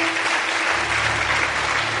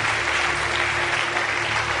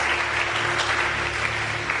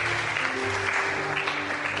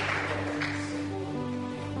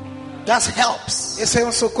 That helps. Esse é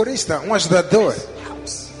um socorrista, um ajudador.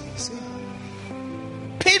 Helps.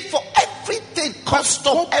 Paid for everything, cost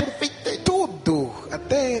of everything. Tudo,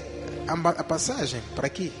 até a passagem para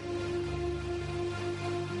aqui.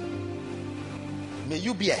 May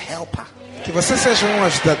you be a helper. Que você seja um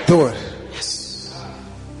ajudador. Yes.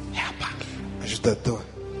 Helper. Ajudador.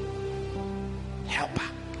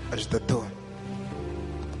 Helper. Ajudador.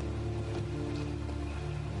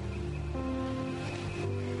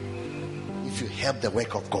 If you help the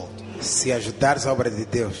work of God, Se ajudares a obra de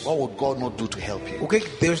Deus, what would God not do to help you? o que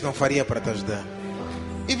Deus não faria para te ajudar?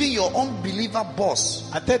 Even your unbeliever boss,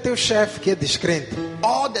 Até teu chefe que é descrente,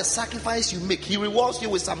 all the sacrifice you make, he rewards you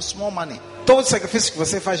with some small money. todo sacrifício que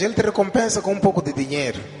você faz, ele te recompensa com um pouco de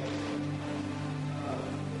dinheiro.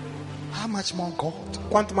 How much more God?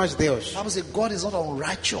 Quanto mais Deus? The Bible says God is not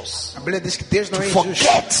unrighteous. A Bíblia diz que Deus não To é forget.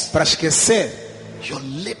 injusto para esquecer Your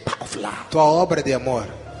labor of love. tua obra de amor.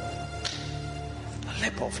 The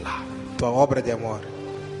labor of love. Tua obra de amor.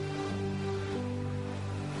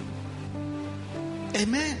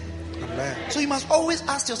 Amen. Amém. So you must always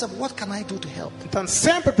ask yourself, what can I do to help? Então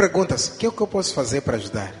sempre pergunta-se, o que é que eu posso fazer para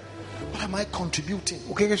ajudar? What am I contributing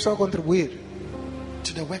O que é que eu estou a contribuir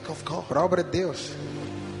to the work of God? para a obra de Deus?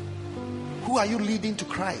 Who are you leading to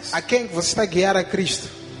Christ? A quem você está a guiar a Cristo?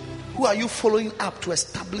 Who are you following up to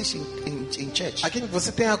establish in church? A quem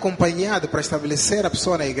você tem acompanhado para estabelecer a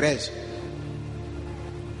pessoa na igreja?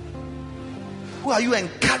 Who are you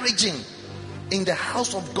encouraging in the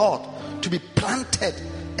house of God to be planted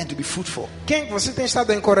and to be fruitful? Quem você tem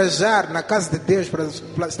estado a encorajar na casa de Deus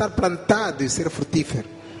para estar plantado e ser frutífero?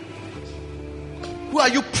 Who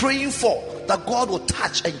are you praying for that God will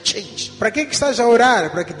touch and change? Para quem que estás a orar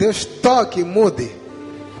para que Deus toque e mude?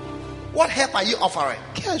 What help are you offering?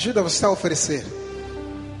 Que ajuda você está a oferecer?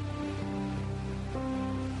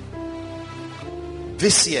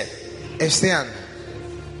 This year, Este ano,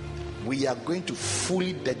 we are going to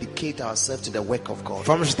fully dedicate ourselves to the work of God.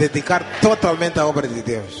 vamos dedicar totalmente à obra de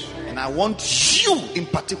Deus. And I want you in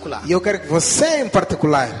particular, E eu quero que você em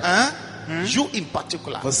particular, you in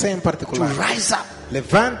particular, você em to particular, rise up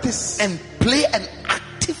levante-se and play an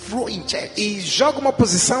active role in church. e jogue uma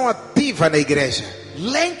posição ativa na igreja.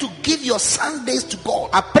 Learn to give your Sundays to God.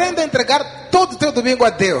 Aprenda a entregar todo o teu domingo a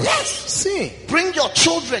Deus. Yes. Sim. Bring your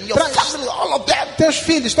children, your Traz- family, all of them. Teus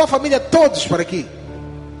filhos, tua família, todos para aqui.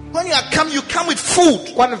 When you come with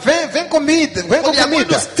food. Quando vem comida, vem com But they are going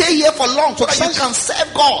to comida. stay here for long so that you Because- can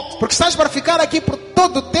serve God. Porque estás para ficar aqui por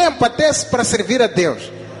todo o tempo até para servir a Deus.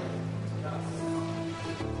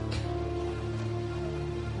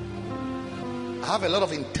 I have a lot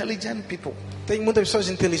of intelligent people Tem muitas pessoas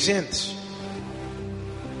inteligentes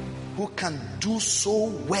who can do so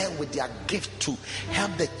well with their gift to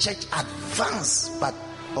help the church advance, but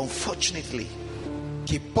unfortunately,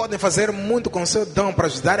 que podem fazer muito com seu dom para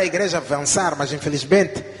ajudar a igreja a avançar, mas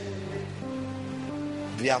infelizmente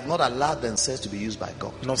they have not allowed themselves to be used by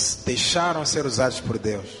God. não se deixaram ser usados por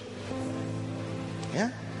Deus.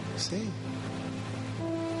 Yeah? Sim.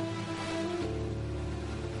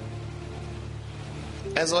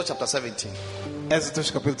 Exodus chapter 17.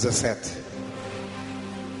 Êxodo capítulo 17.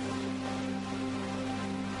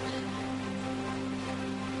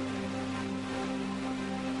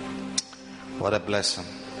 What a blessing.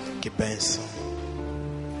 Que bênção.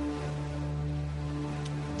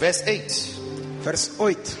 Verse 8. Verso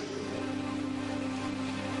 8.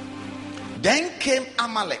 Then came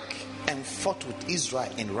Amalek and fought with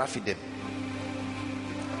Israel in Rephidim.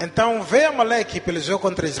 Então veio Amaleque e pelejou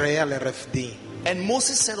contra Israel em Refidim. And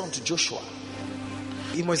Moses said unto Joshua,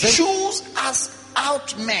 E Moisés choose us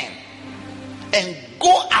out men and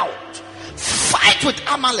go out, fight with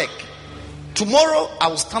Amalek. Tomorrow I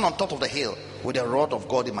will stand on top of the hill with the rod of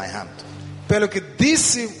God in my hand. Pelo que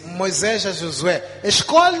disse Moisés a Josué: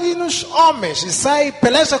 escolhe-nos homens e sai,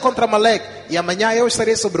 peleja contra Amaleque, e amanhã eu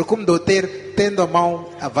estarei sobre o cume do outeiro, tendo a mão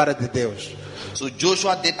a vara de Deus. So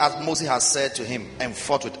Joshua did as Moses had said to him and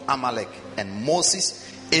fought with Amalek. And Moses,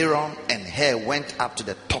 Aaron, and Hur went up to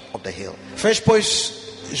the top of the hill. Fez, pois,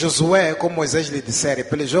 Josué como Moisés lhe dissera, e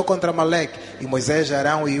pelejou contra Amaleque, e Moisés,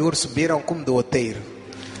 Arão e Hur subiram ao cume do outeiro.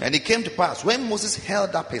 And it came to pass when Moses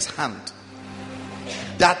held up his hand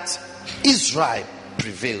that Israel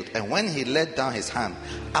prevailed, and when he let down his hand,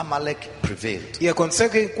 Amalek prevailed. E aconteceu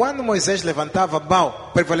que quando Moisés levantava a mão,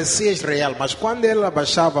 prevalecia Israel, mas quando ele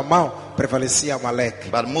abaixava a mão, prevalecia Amaleque.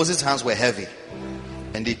 But Moses' hands were heavy,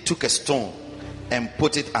 and he took a stone and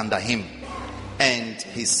put it under him, and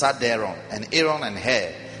he sat thereon. And Aaron and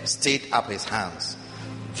Hur stayed up his hands,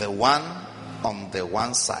 the one on the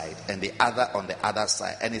one side and the other on the other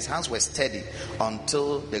side, and his hands were steady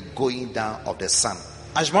until the going down of the sun.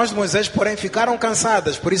 As mãos de Moisés, porém, ficaram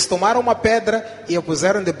cansadas, por isso tomaram uma pedra e a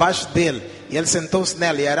puseram debaixo dele. E ele sentou-se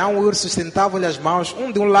nela, e Arão e Hur sustentavam-lhe as mãos,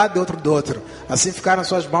 um de um lado e outro do outro. Assim ficaram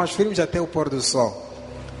suas mãos firmes até o pôr do sol.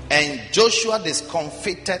 And Joshua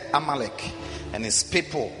discomfited Amalek and his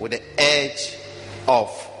people with the edge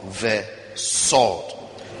of the sword.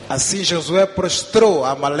 Assim Josué prostrou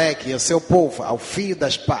a Amaleque e o seu povo ao fio da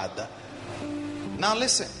espada. Now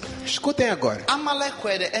listen. Escutem agora. Amalek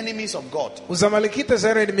were the enemies of God. Os amalequitas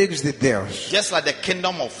eram inimigos de Deus. Just like the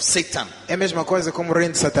kingdom of Satan É a mesma coisa como o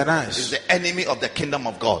reino de is Satanás. the enemy of the kingdom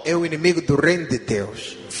of God. É o inimigo do reino de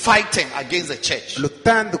Deus, Fighting against the church.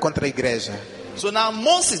 lutando contra a igreja. So now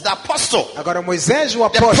Moses, the apostle, Agora Moisés, o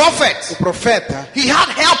the apóstolo, prophet, o profeta, he had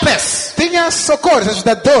helpers. tinha socorros,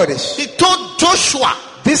 ajudadores. He told Joshua,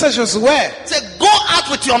 Disse a Josué: said, go out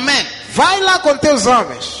with your men vai lá com teus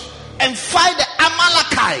homens and fight the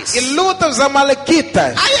Amalekites. e luta os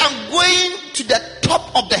amalequitas. I am going to the top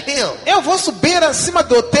of the hill. Eu vou subir acima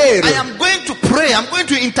do outeiro. I am going to pray. I'm going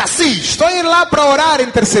to intercede. Estou indo lá para orar,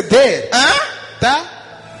 interceder. Huh? Tá?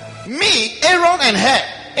 Me, Aaron and her.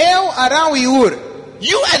 Eu, Arão e Hur.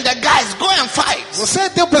 You and the guys go and fight. Você e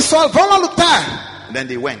teu pessoal vão lá lutar. Then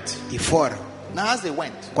they went. E foram. Now as they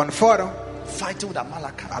went, Quando foram fighting with a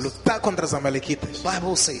Amalekites, lutar contra os amalequitas,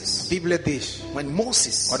 Bible a says, Bíblia diz: when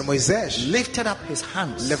Moses quando Moisés lifted up his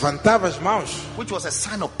hands, levantava as mãos, which was a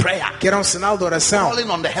sign of prayer, que era um sinal de oração, calling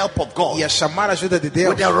on the help of God, e a chamar a ajuda de Deus,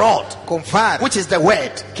 with the rod, com vara, which is the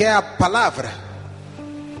word, que é a palavra,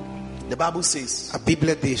 the Bible says, a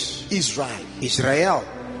Bíblia diz: Israel Israel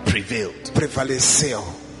prevailed. prevaleceu.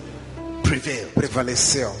 Prevailed.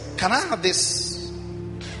 Prevaleceu. Can I have this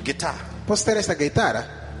guitar? Posso ter esta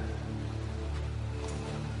guitarra?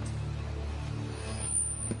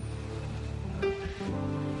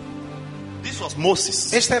 This was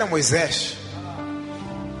Moses. Este era Moisés.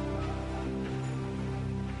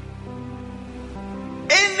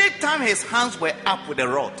 Anytime his hands were up with the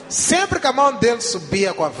rod, Sempre que a mão dele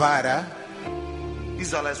subia com a vara,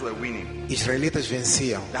 Israelites were winning. israelitas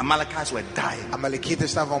venciam. The Amalekites were dying. Amalequitas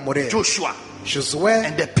estavam a morrer. Joshua Josué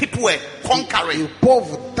and the people were e conquering. o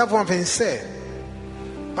povo estavam a vencer.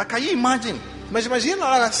 But can you imagine? Mas imagina,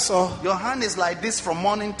 olha só. Your hand is like this from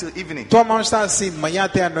morning to evening. Tua mão está assim, de manhã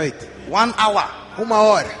até a noite. 1 hour. 1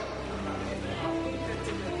 hora.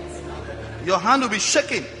 Your hand will be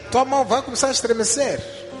shaking. Tua mão vai começar a estremecer.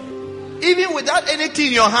 Even without anything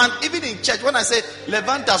in your hand, even in church, when I say,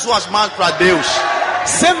 levanta as suas mãos para Deus.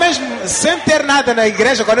 Sem ter nada na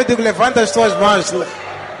igreja, quando eu digo levanta as tuas mãos,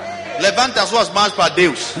 Levanta as suas mãos para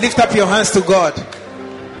Deus. lift up your hands to God.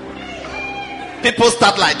 People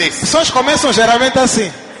start like this. Pessoas começam geralmente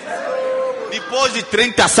assim. Depois de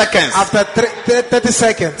 30 seconds. After 30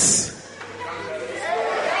 seconds.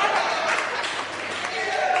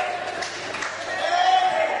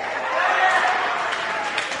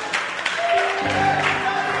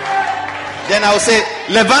 Then I will say,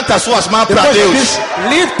 levanta as suas mãos para Depois Deus. diz,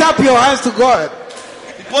 lift up your hands to God.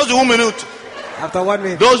 Depois de 1 minuto, After 1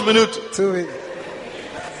 minute, 2 minutos. 2 minutes.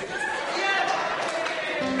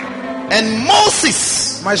 And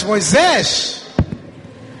Moses, Mas Moisés,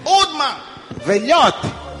 old man, velhote,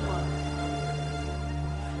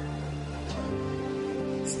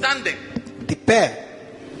 standing. de pé.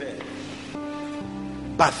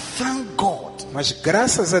 But thank God Mas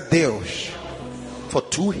graças a Deus for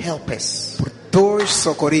 2 helpers. por 2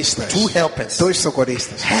 socorristas. 2 helpers. 2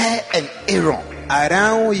 socorristas. Her and Aaron.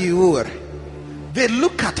 Arão e Hur. They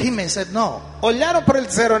look at him and said, no, Olharam para ele e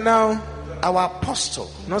disseram: não, our apostle,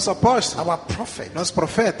 nosso apóstolo, our prophet, nosso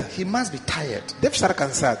profeta, he must be tired. deve estar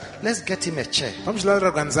cansado. Let's get him a chair. Vamos lá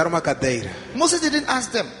organizar uma cadeira. Moses didn't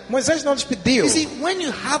ask them. Moisés não lhes pediu. You see, when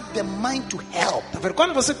you have the mind to help, Tá vendo?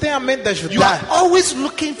 Quando você tem a mente de you are ajudar, always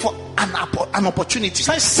looking for an opportunity.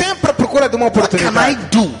 estás sempre à procura de uma What can I oportunidade.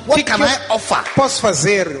 do? O What que can eu I offer posso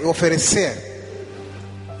fazer, oferecer?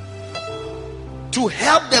 to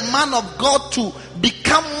help the man of God to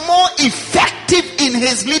become more effective in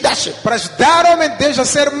his leadership? Para ajudar o homem de Deus a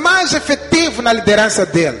ser mais efetivo na liderança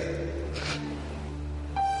dele.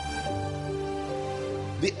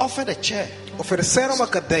 They offered a chair. Ofereceram uma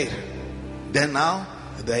cadeira. Then now,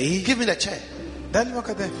 E daí, give me the chair. dá-lhe uma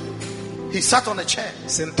cadeira. He sat on a chair.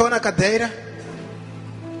 Sentou na cadeira.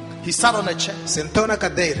 He sat on a chair. Sentou na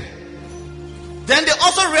cadeira. Then they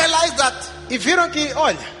also realized that E viram que,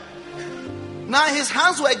 olha, now his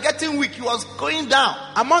hands were getting weak. He was going down.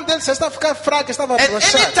 a mão dele já estava a ficar fraca, estava a And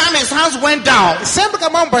baixar. anytime his hands went down, E sempre que a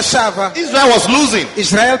mão baixava, Israel was losing.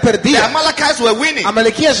 Israel The perdia. Amalekites were winning.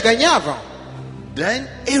 Amalequias ganhavam. Then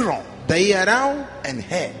Aaron Daí Arão and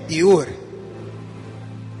Hur e Hur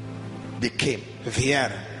became.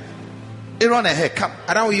 vieram. Aaron and Hur, come.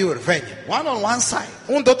 Arão e Ur, venha. One on one side.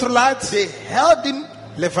 Do outro lado, They held him.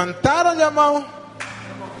 levantaram-lhe a mão.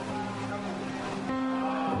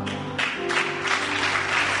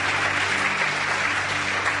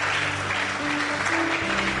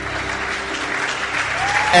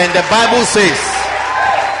 And the Bible says,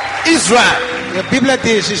 Israel E a Bíblia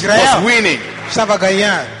diz, was Israel winning. estava a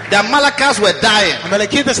ganhar. The Amalekites were dying.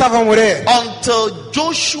 Amalequitas estavam a morrer. Until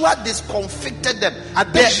Joshua discomfited them.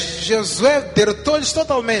 Até Josué derrotou-lhes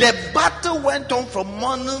totalmente. The battle went on from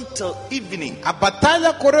morning till evening. A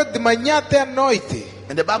batalha correu de manhã até a noite.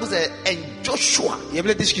 And the Bible said, and Joshua E a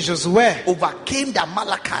Bíblia diz que Josué overcame the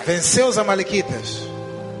Amalekites venceu os amalequitas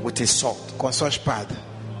with his sword. com a sua espada.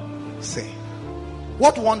 Sim.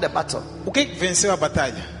 What won the battle? O que venceu a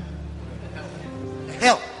batalha?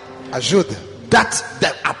 Help Ajuda that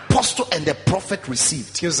the apostle and the prophet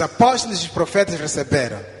received. que os apóstolos e os profetas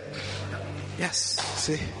receberam. Yes.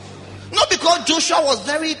 Sim. Not because Joshua was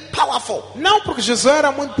very powerful. Não porque Josué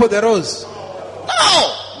era muito poderoso.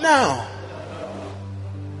 No. Não.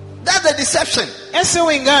 That's the deception. Esse é o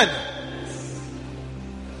engano.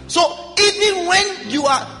 So even when you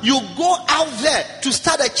go out there to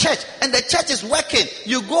start a church and the church is working,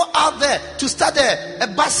 you go out there to start a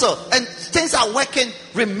bustle and things are working,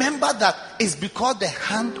 remember that it's because the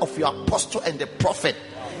hand of your apostle and the prophet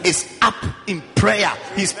is up in prayer.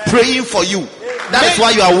 He's praying for you. That is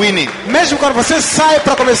why you are winning. Mesmo quando você sai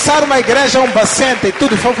para começar uma igreja, um bacente e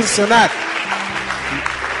tudo for funcionar.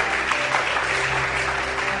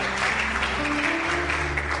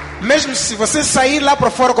 Mesmo se você sair lá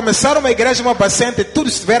para fora, começar uma igreja, uma bacente e tudo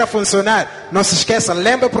estiver a funcionar, não se esqueça,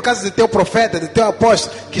 lembra por causa do teu profeta, do teu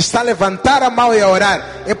apóstolo, que está a levantar a mão e a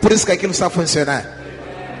orar. É por isso que aquilo está a funcionar.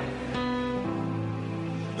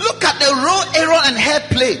 Look at the role Aaron and Hur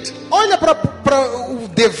played. Olha para o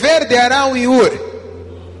dever de Arão e Ur.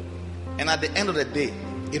 And at the end of the day,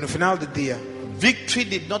 E no final do dia, victory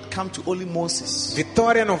did not come to only Moses,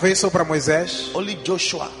 vitória não veio só para Moisés, only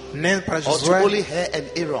Joshua, nem para or to Josué, only Hur and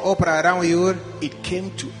Aaron. ou para Arão e Ur. It came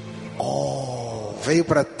to all. Veio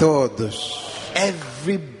para todos.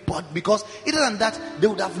 Everybody, because other than that, they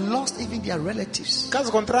would have lost even their relatives. Caso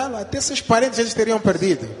contrário, até seus parentes eles teriam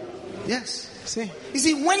perdido. Yes. Sim. You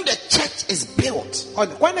see, when the church is built,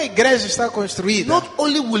 Olha, quando a igreja está construída, not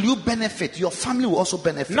only will you benefit, your family will also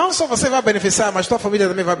benefit. não só você vai beneficiar, mas tua família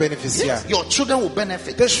também vai beneficiar. Yes. Your children will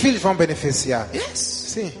benefit. Teus filhos vão beneficiar. Yes.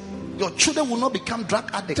 Sim. Your children will not become drug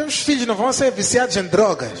addicts. Teus filhos não vão ser viciados em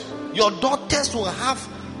drogas. Your daughters will have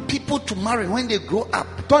people to marry when they grow up.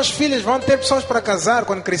 Tuas filhas vão ter pessoas para casar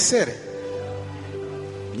quando crescerem.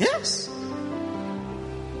 Yes.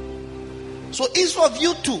 So instead of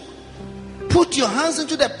you to put your hands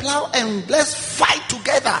into the plow and let's fight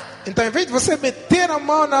together, Então, em vez de você meter a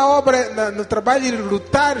mão na obra, no trabalho e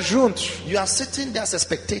lutar juntos, you are sitting there as a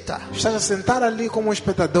spectator, estás a sentar ali como um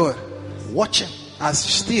espectador, watching. a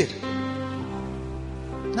assistir.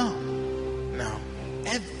 No. Não.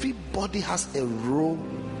 Everybody has a role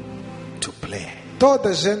to play. Toda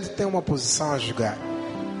a gente tem uma posição a jogar.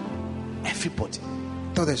 Everybody.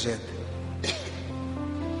 Toda a gente.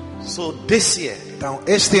 So this year, Então,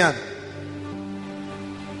 este ano,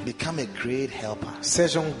 become a great helper.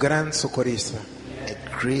 seja um grande socorrista,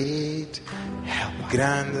 A great helper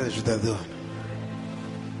grande ajudador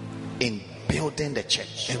in building the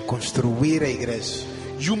church. em construir a igreja.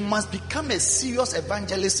 You must become a serious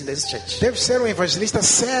evangelist in this church. Deve ser um evangelista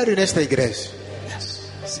sério nesta igreja. Yes.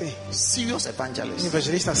 Sim, Serious um evangelist.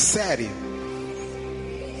 evangelista sério.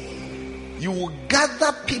 You will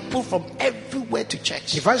gather people from everywhere to E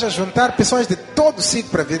church. vai juntar pessoas de todo o sítio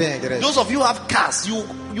para virem à igreja. Those of you who have cars, you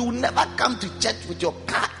will never come to church with your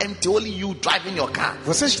car empty, only you driving your car.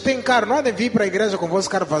 Vocês que têm carro, não devem vir para a igreja com o vosso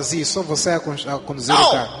carro vazio, só você a conduzir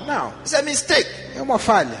o carro. Não, It's a mistake. é uma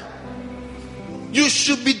falha. You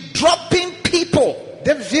should be dropping people.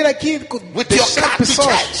 Deve vir aqui With your deixar car to pessoas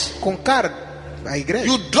church. com carro à igreja.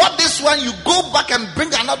 You drop this one, you go back and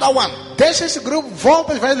bring another one. Deixa esse grupo,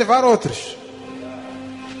 volta e vai levar outros.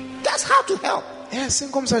 That's how to help. É assim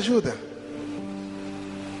como se ajuda.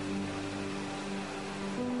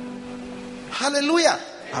 Hallelujah.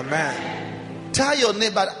 Amém. Tell your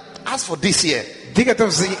neighbor, as for this year, Diga teu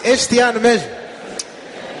vizinho, este ano mesmo,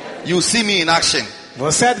 you see me in action.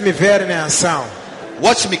 você há de me ver em ação.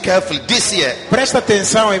 Watch me carefully. This year, Presta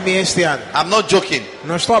atenção em mim este ano. I'm not joking.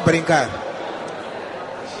 Não estou a brincar.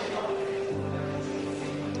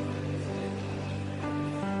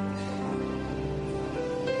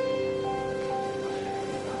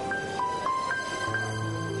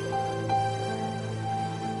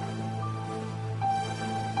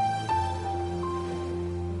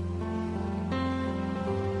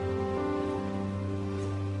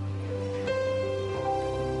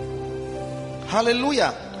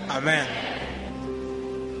 Hallelujah. Amém.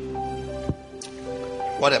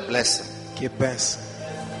 What a blessing. Que bênção.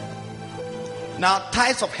 Now,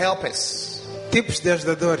 types of helpers. Tipos de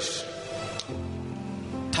ajudadores.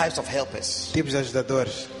 Types of helpers. Tipos de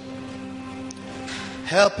ajudadores.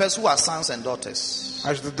 Helpers who are sons and daughters.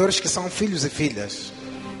 Ajudadores que são filhos e filhas.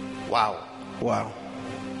 Wow. Uau.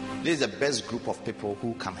 This is the best group of people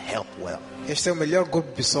who can help well. Este é o melhor grupo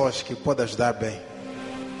de pessoas que pode ajudar bem.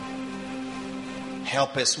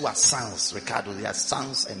 Helpers who are sons, Ricardo, they are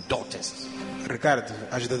sons and daughters. Ricardo,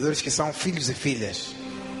 ajudadores que são filhos e filhas.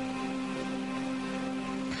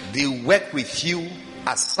 They work with you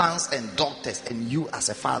as sons and daughters and you as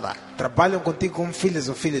a father. Trabalham contigo como filhos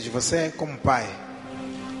ou filhas, você como pai.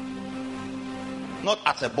 Not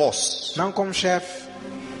as a boss. Não como chefe.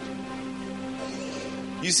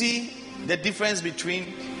 You see the difference between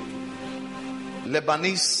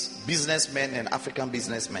Lebanese businessmen and African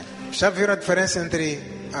businessmen. Já viram a diferença entre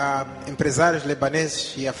empresários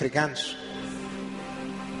libaneses e africanos?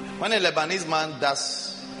 When a Lebanese man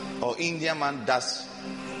does, or Indian man does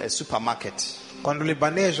a supermarket, Quando o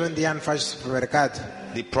libanês ou o indiano faz supermercado,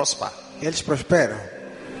 they prosper. eles prosperam.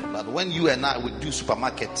 But when you and I would do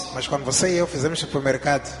supermarket, Mas quando você e eu fizemos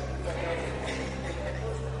supermercado,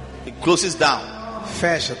 it closes down.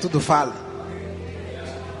 fecha, tudo fala.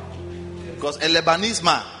 Because a Lebanese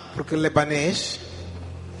man, Porque o libanês,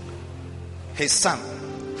 his son,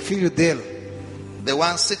 filho dele, the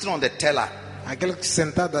one sitting on the teller, aquele que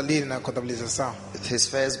sentado ali na contabilização, his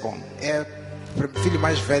firstborn, é o filho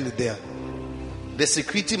mais velho dele. the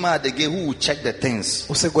security man at the gate who will check the things,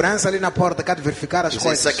 O segurança ali na porta que há de verificar as is his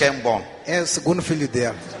coisas, second-born. é o segundo filho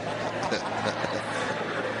dele.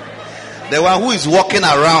 The one who is walking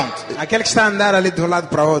around, Aquele que está a andar ali de um lado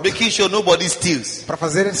para o outro, making sure nobody steals, para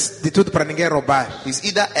fazer de tudo para ninguém roubar. is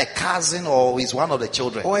either a cousin or is one of the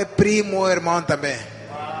children. Ou é primo ou irmão também.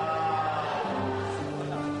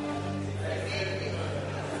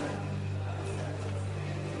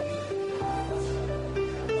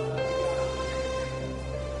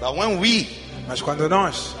 But when we, Mas quando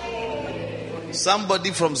nós,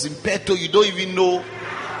 somebody from Zimpeto, you don't even know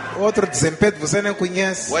outro desempenho você nem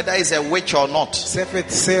conhece, whether it's a witch or not. se é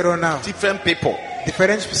feiticeiro ou não. Different people,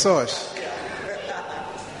 Diferentes pessoas,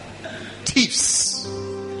 thieves.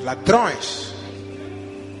 ladrões.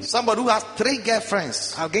 Somebody who has 3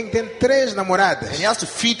 girlfriends Alguém que tem 3 namoradas and he has to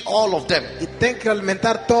feed all of them. e tem que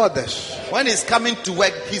alimentar todas. When he's coming to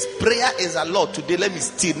work, his prayer is, Lord, today let me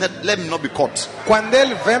steal, let me not be caught. Quando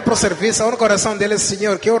ele vem para o serviço, a única oração dele é: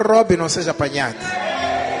 Senhor, que eu roube e não seja apanhado.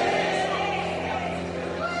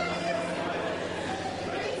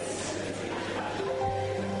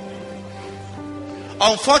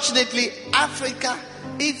 Unfortunately, Africa,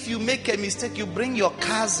 if you make a mistake, you bring your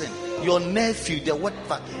cousin, your nephew, the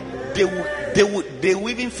whatever, they will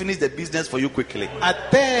even finish the business for you quickly.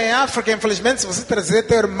 Até em África, infelizmente, se você trazer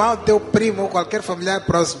teu irmão, teu primo ou qualquer familiar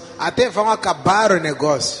próximo, até vão acabar o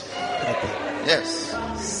negócio. Yes.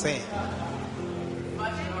 Sim.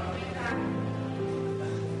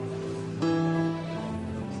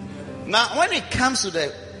 Now, when it comes to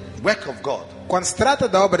the work of God, Quando se trata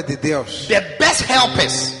da obra de Deus, the best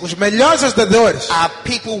helpers os melhores ajudadores are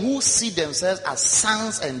people who see themselves as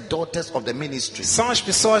sons and daughters of the ministry. são as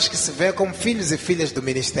pessoas que se veem como filhos e filhas do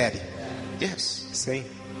ministério. Yes. Sim.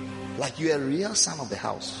 Like you're a real son of the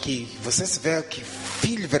house. Que você se vê que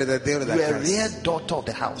filho verdadeiro da You're a real casa. daughter of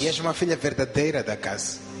the E house. és uma filha verdadeira da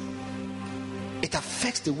casa. It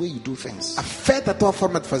affects the way you do things. Afeta a tua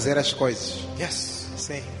forma de fazer as coisas. Yes.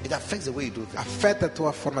 Sim. It affects the way you do things. Afeta a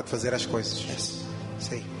tua forma de fazer as coisas. Yes.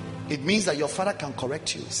 Sim. It means that your father can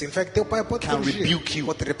correct you Significa que teu pai pode Can corrigir, rebuke you.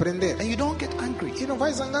 pode te repreender. and you don't get angry. E não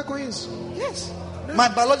vai zangar com isso. Yes. My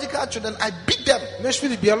biological children, I beat them. Meus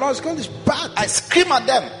filhos biológicos, eles batem. I scream at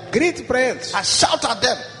them. Grito para eles. I shout at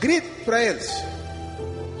them. Grito para eles.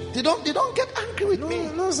 They don't get angry with me.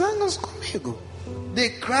 Não zangam comigo. They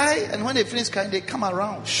cry, and when they finish crying, they come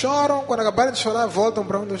around. Choram, quando acabarem de chorar, voltam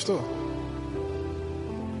para onde eu estou.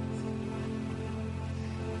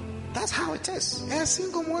 That's how it is. É assim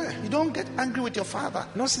como é. You don't get angry with your father.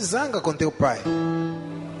 Não se zanga com teu pai.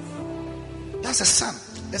 That's a son.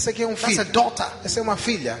 Esse aqui é um That's a filho. daughter. Essa é uma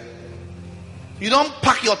filha. You don't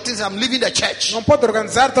pack your things. I'm leaving the church Não pode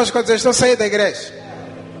organizar tuas coisas. Estou saindo da igreja.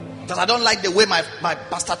 because I don't like the way my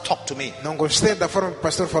pastor talked to me. Não gostei da forma que o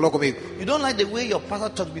pastor falou comigo. You don't like the way your pastor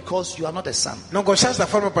talked because you are not a son. Não gostaste da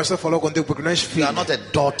forma que o pastor falou contigo porque não és You filho. are not a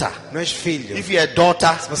daughter. Não és filho. If you're a daughter,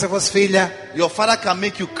 Se você fosse filha, your father can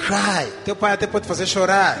make you cry. teu pai até pode fazer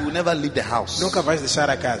chorar. You will never leave the house. Nunca vais deixar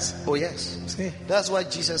a casa. Oh yes. Sim. That's what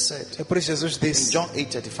Jesus said É por isso Jesus in disse John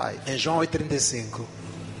 8:35. em João 8:35.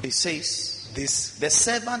 He says, disse: The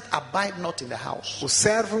servant abide not in the house, o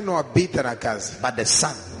servo não habita na casa, but the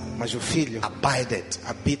son mas o filho abideth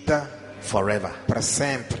habita forever. para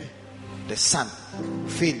sempre. The son O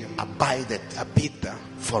filho abideth habita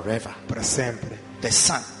forever. para sempre. The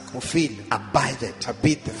son O filho abideth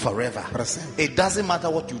habita forever. para sempre. It doesn't matter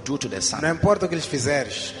what you do to the son. Não importa o que lhes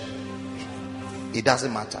fizeres, It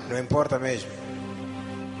doesn't matter. não importa mesmo.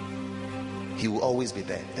 He will always be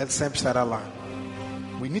there. Ele sempre estará lá.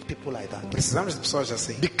 We need people like that. Precisamos de pessoas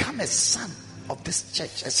assim. Become a son of this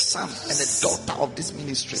church, a son and a daughter of this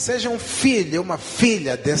ministry. Seja um filho, uma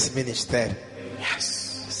filha desse ministério.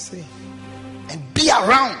 Yes. Sim. And be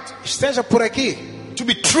around Esteja por aqui to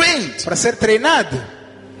be trained, para ser treinado,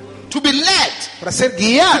 to be led, para ser to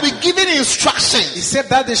guiado be given e instructions. ser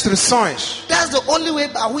dado instruções. That's the only way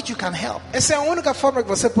by which you can help. Essa é a única forma que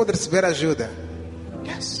você pode receber ajuda.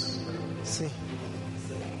 Yes. Sim.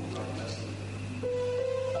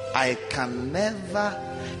 I can never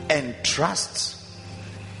entrust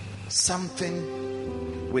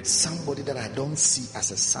something with somebody that I don't see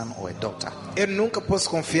as a son or a daughter. Eu nunca posso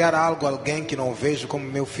confiar algo a alguém que não vejo como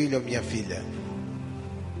meu filho ou minha filha.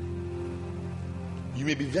 You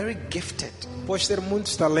may be very gifted, Pode ter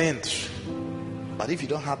muitos talentos, but if you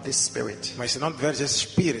don't have this spirit mas se não tiveres esse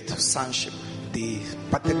espírito of sonship, de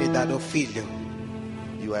paternidade ou filho,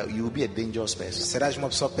 you will be a dangerous person. serás uma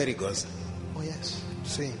pessoa perigosa. Oh yes.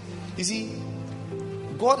 Sim. You see,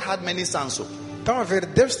 God had many sons, Então, a ver,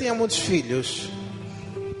 Deus tinha muitos filhos,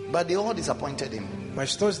 but they all disappointed him.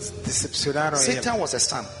 mas todos decepcionaram ele. Satan was a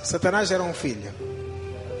son. Satanás era um filho.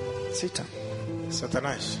 Satan.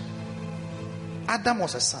 Satanás. Adam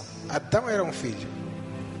was a son. Adão era um filho.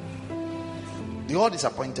 They all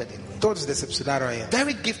disappointed him. Todos decepcionaram ele.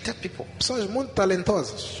 Very gifted people. Pessoas muito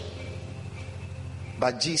talentosas.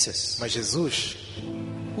 But Jesus, Mas Jesus,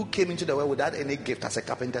 who came into the world without any gift as a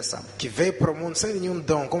carpenter's son. que veio para o mundo sem nenhum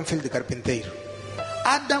dom, como filho de carpinteiro.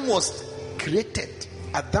 Adam was created.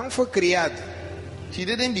 Adão foi criado, He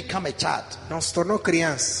didn't become a child. não se tornou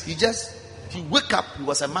criança. He woke up, he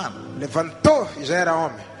was a man Levantou e já era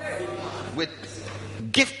homem. with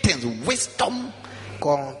giftings, wisdom,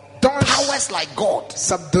 Com dons, powers like God.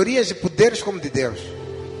 sabedorias e poderes como de Deus.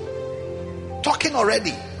 Talking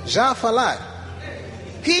already. Já a falar,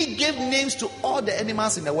 He gave names to all the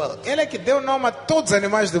animals in the world. ele é que deu nome a todos os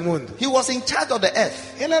animais do mundo. He was in charge of the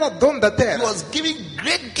earth. Ele era dono da He terra. was giving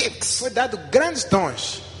great gifts. Foi dado grandes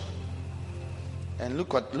dons. And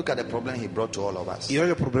look at the problem he brought to all of us. E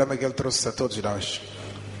olha o problema que ele trouxe a todos nós.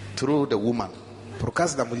 Through the woman. Por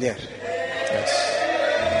causa da mulher. Yes.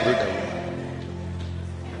 Through the woman.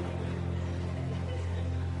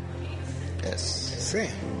 Yes. Sim.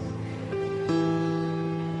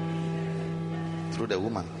 Through the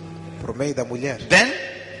woman. Por meio da mulher. Then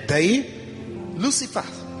Daí, Lucifer.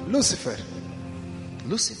 Lúcifer.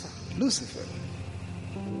 Lucifer.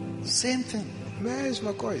 Same thing.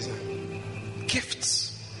 Mesma coisa.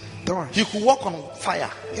 Gifts. Dons. He could walk on fire.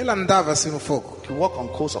 Ele andava assim no fogo. He could walk on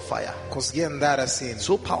coals of fire. Conseguia andar assim,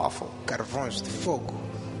 So powerful. carvões de fogo.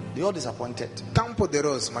 They all disappointed. Tão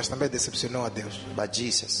poderoso, mas também decepcionou a Deus. But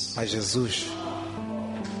Jesus, Mas Jesus,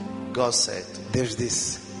 God said, Deus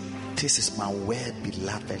disse: this is my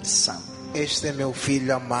well-beloved son. este é meu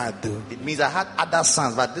filho amado. It means I had other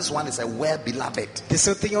sons, but this one is a well-beloved, Disse: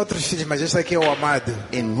 eu tenho outros filhos, mas este aqui é o amado,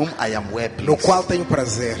 in whom I am no well-pleased. qual tenho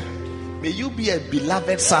prazer. May you be a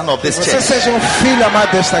beloved son of this Você church. seja um filho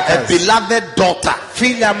amado desta A casa. beloved daughter.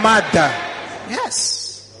 Filha amada.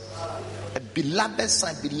 Yes. A beloved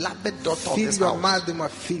son, beloved daughter of this Filho house. amado e uma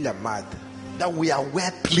filha amada. That we are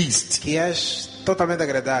well-pleased. Que és totalmente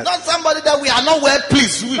agradado. Not somebody that we are not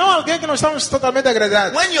well-pleased with. Não alguém que não estamos totalmente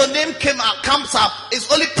agradados. When your name comes up, it's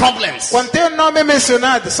only problems. Quando teu nome é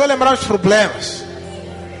mencionado, só lembrar os problemas.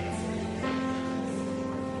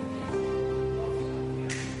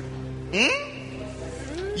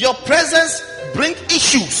 Your presence brings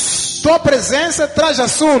issues Tua presença traz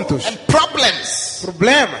assuntos, and problems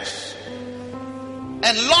problemas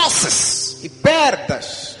and losses. e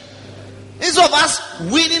perdas. Instead of us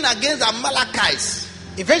winning against the Amalekites,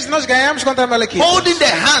 Em vez de nós ganharmos contra Malaquias, holding the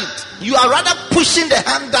hand, you are rather pushing the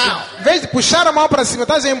hand down. em vez de puxar a mão para cima,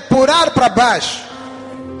 estás a empurrar para baixo.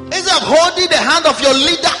 Instead of holding the hand of your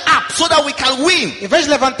leader up so that we can win, Em vez de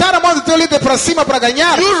levantar a mão do teu líder para cima para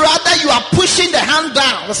ganhar, you are pushing the hand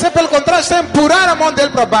down, você pelo contrário está a empurrar a mão dele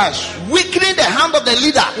para baixo, weakening the hand of the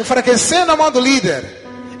leader. enfraquecendo a mão do líder.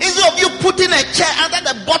 Instead of you putting a chair under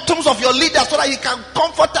the bottoms of your leader so that he can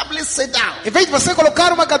comfortably sit down, Em vez de você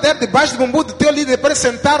colocar uma cadeira debaixo do bumbum do teu líder para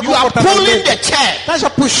sentar you are pulling confortavelmente, the chair estás a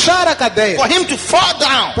puxar a cadeira for him to fall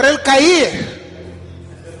down. para ele cair.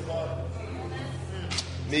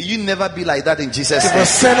 May you never be like that in Jesus' Que name.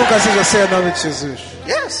 você nunca seja assim em nome de Jesus.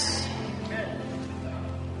 Yes.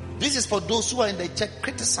 This is for those who are in the church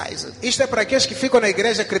criticizing. Isto é para aqueles que ficam na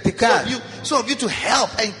igreja a criticar. Some of you to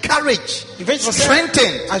help, encourage, Em vez de você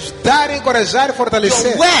strengthen. ajudar, encorajar e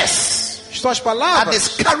fortalecer. Your words Suas are palavras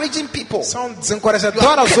discouraging people. são You desencorajadoras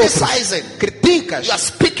are aos outros. criticizing. Criticas. You are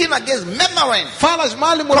speaking against, murmuring, Falas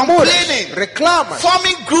mal e murmuras. complaining, Reclamas.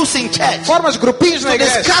 forming groups in church Formas grupinhos na to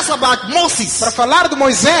igreja. discuss about Moses Para falar de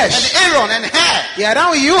Moisés. and Aaron and Hur E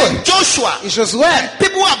Arão e Ur. and Joshua. E Josué.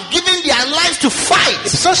 People who have given their lives to fight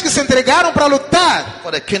Pessoas que se entregaram para lutar.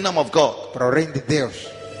 for the kingdom of God. Para o reino de Deus.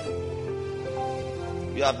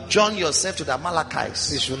 You have joined yourself to the Se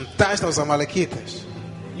Amalekites. juntaste aos amalequitas.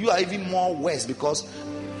 You are even more worse because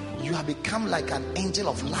you have become like an angel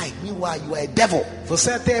of light. Meanwhile, you are a devil. Você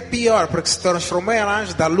até é pior porque se transformou em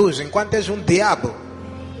anjo da luz enquanto és diabo.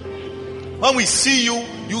 When we see you,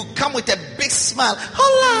 you come with a big smile.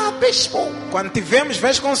 Hola, Bishop. Quando te vemos,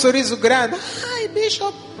 vês com um sorriso grande. Ai,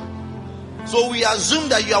 Bishop. So we assume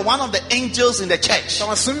that you are one of the angels in the church, Então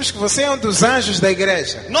assumimos que você é um dos anjos da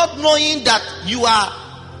igreja. not knowing that you are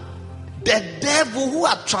the devil who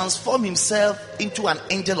had transformed himself into an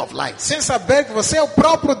angel of light. Sem saber que você é o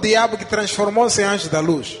próprio diabo que transformou-se em anjo da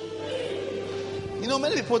luz. You know,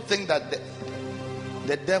 many people think that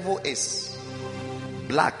the devil is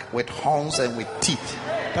black with horns and with teeth.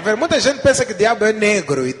 Tá vendo? Muita gente pensa que o diabo é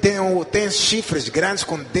negro e tem chifres grandes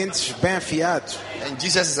com dentes bem afiados. And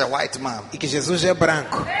Jesus is a white man. E que Jesus é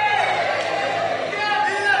branco.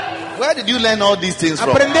 Where did you learn all these things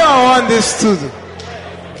from? Aprendeu aonde isso tudo?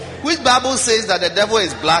 Which Bible says that the devil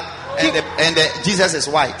is black and Jesus is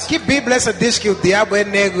white? Que Bíblia essa diz que o diabo é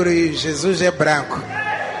negro e Jesus é branco?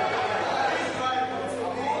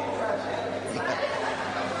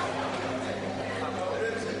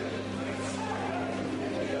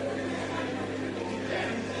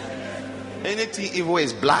 Anything evil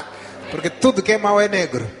is black, Porque tudo que é mau é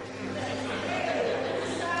negro.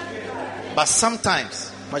 but sometimes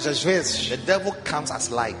Mas às vezes the devil comes as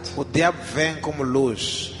light. o diabo vem como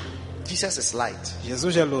luz. Jesus is light.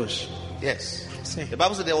 Jesus é luz. Yes. Sim. The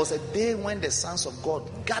Bible says there was a day when the sons of God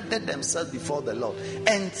gathered themselves before the Lord,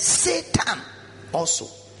 and Satan also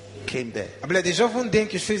came there. A Bíblia diz: houve dia em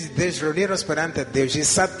que os filhos de Deus reuniram-se perante Deus e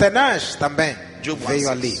Satanás também Job veio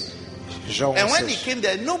 1:6. ali. João And when he 6. came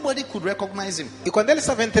there, nobody could recognize him. E quando ele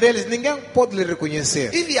estava entre eles, ninguém pôde lhe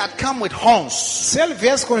reconhecer. If he had come with horns, Se ele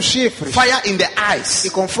viesse com chifres fire in the eyes, e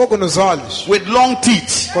com fogo nos olhos, with long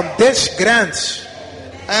teeth, com dentes grandes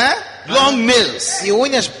long nails, e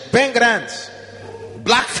unhas bem grandes,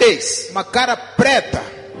 black face, uma cara preta,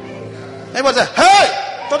 everybody said,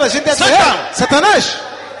 "Hey!" toda a gente ia dizer: Satan! "Ei, Satanás!"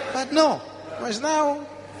 But no, Mas não,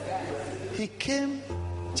 he came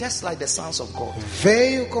just like the sons of God.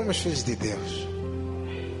 veio como os filhos de Deus.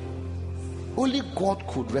 Only God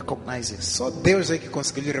could recognize him. Só Deus é que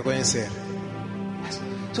conseguiu lhe reconhecer.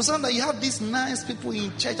 So sometimes you have these nice people in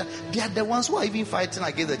church. They are the ones who are even fighting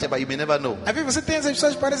against the church, but you may never know. Às vezes você tem essas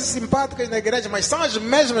pessoas que parecem simpáticas na igreja, mas são as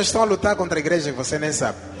mesmas que estão a lutar contra a igreja e você nem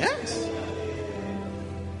sabe. Yes.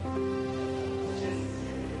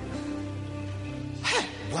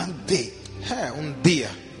 One day, Dia,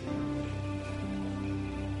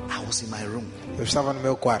 I was in my room eu estava no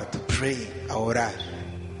meu quarto praying. a orar.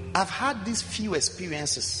 I've had these few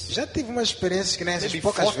experiences, Já tive umas experiências que nem essas maybe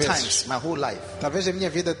poucas 4 vezes. times my whole life, Talvez a minha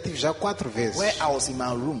vida tive já 4 vezes. where I was in my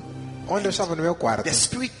room. Onde eu estava no meu quarto. The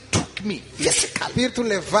Spirit took me O physically Espírito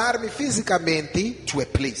levar-me fisicamente to a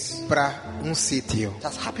place. para um sítio.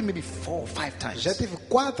 That's happened maybe 4 or 5 times. Já tive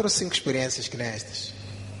 4 ou 5 experiências que nem estas.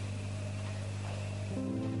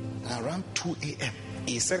 Around 2 a.m.,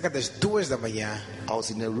 E cerca das 2 da manhã, I was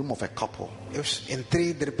in the room of a couple eu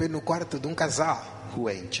entrei de repente no quarto de um casal who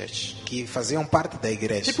were in church. que faziam parte da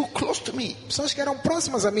igreja. People close to me. Pessoas que eram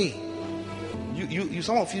próximas a mim.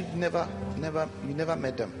 Some of you never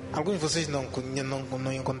met them. Alguns de vocês não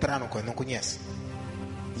encontraram, não conhecem.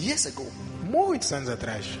 Years ago, Muitos anos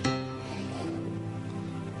atrás.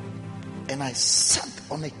 and I sat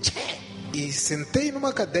on a chair, E sentei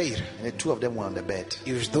numa cadeira. and the two of them were on the bed,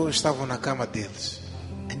 E os dois estavam na cama deles.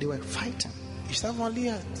 and they were fighting. E estavam ali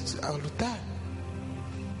a lutar.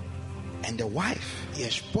 And the wife E a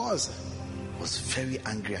esposa, was very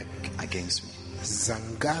angry against me,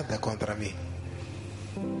 zangada contra mim.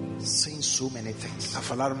 saying so many things. A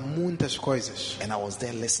falar muitas coisas. And I was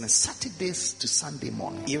there listening Saturdays to Sunday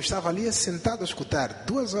morning. E eu estava ali sentado a escutar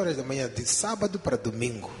 2 horas da manhã, de sábado para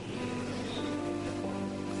domingo.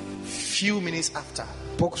 Few minutes after,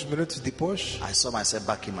 Poucos minutos depois, I saw myself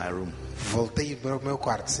back in my room. voltei para o meu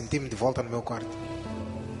quarto. Senti-me de volta no meu quarto.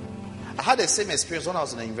 I had the same experience when I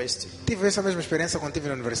was in the university, Tive essa mesma experiência quando estive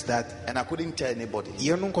na universidade. and I couldn't tell anybody E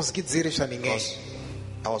eu não consegui dizer isto a ninguém. because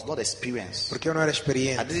I was not experienced. Porque eu não era I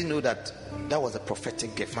experiente. didn't know that was a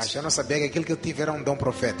prophetic gift. Mas eu não sabia que aquilo que eu tive era um dom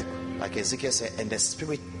profético. Like Ezekiel said, and the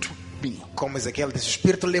Spirit took me. Como Ezequiel disse, o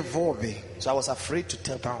Espírito levou-me. So I was afraid to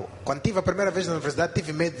tell Então, people. quando tive a primeira vez na universidade,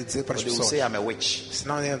 tive medo de dizer para as They will pessoas. say I'm a witch.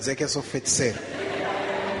 Senão iam dizer que eu sou feiticeiro.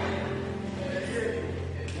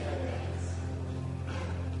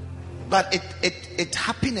 But it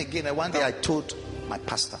happened again. And one day I told my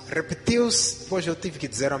pastor, Repetiu-se, depois eu tive que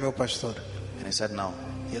dizer ao meu pastor. and he said, no,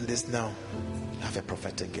 E ele disse, não, you have a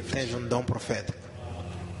prophetic gift. tens um dom profético.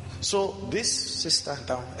 So this sister,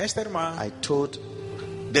 Então, esta irmã, I told,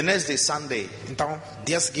 the next day, Sunday, então,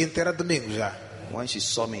 dia seguinte era domingo já. when she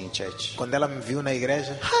saw me in church, Quando ela me viu na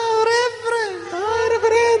igreja,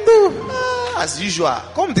 reverendo, as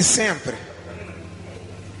usual. como de sempre.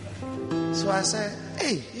 So I said,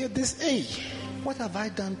 hey, E eu disse, ei, what have I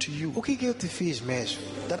done to you o que eu te fiz mesmo?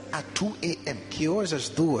 that at 2 a.m. Que hoje às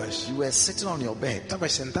 2, you were sitting on your bed,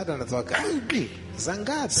 estavas sentada na tua cama, angry,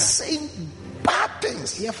 zangada, saying bad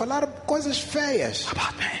things e a falar coisas feias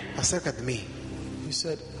about me? acerca de mim. He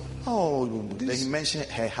said, oh, then he mentioned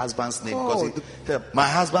her husband's name Oh, because he said, my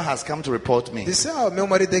husband has come to report me. Disse, meu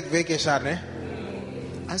marido é que veio queixar, né?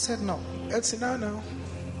 I said, no. Eu disse, não.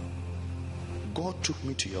 God took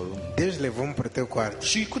me to your room. Deus levou-me para o teu quarto.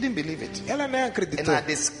 She couldn't believe it. Ela nem And acreditou. I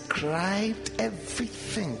described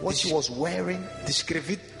everything, what she was wearing,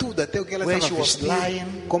 Descrevi tudo, até o que ela Where estava she was vestida,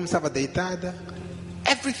 lying. como estava deitada,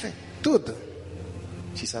 everything. tudo.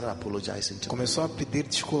 She started apologizing to me. Começou a pedir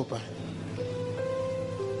desculpa.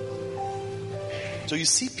 So you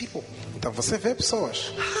see people. Então você vê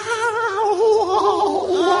pessoas.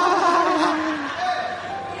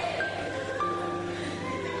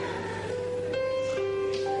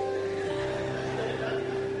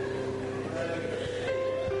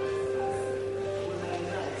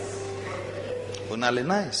 Only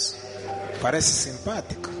nice. Parece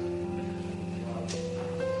simpático.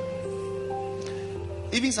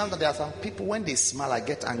 Even sometimes there are some people when they smile, I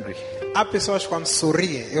get angry. Há pessoas quando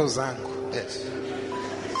sorriem, eu zango. Yes.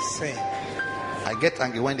 Sim. I get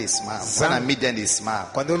angry when they smile. When I meet them, they smile.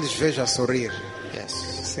 Quando eu lhes vejo a sorrir. Yes.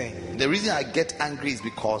 Sim. The reason I get angry is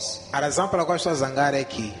because A razão pela qual estou a zangar é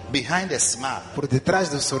que behind the smile por detrás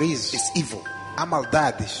do sorriso is evil. há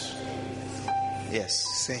maldades. Yes.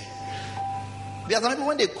 Sim. There are some people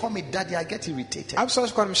when they call me daddy, I get irritated. Há pessoas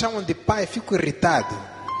que quando me chamam de pai, fico irritado.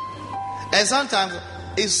 And sometimes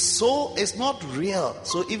it's not real.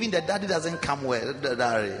 So even the daddy doesn't come well.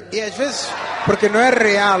 Daddy. E às vezes, porque não é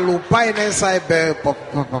real, o pai nem sai bem.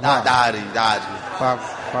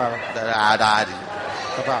 Daddy.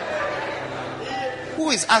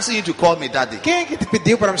 Who is asking you to call me daddy? Quem é que te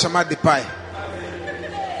pediu para me chamar de pai?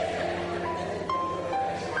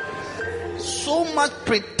 So much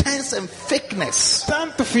pretense and fakeness.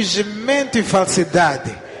 Tanto fingimento e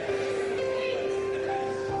falsidade.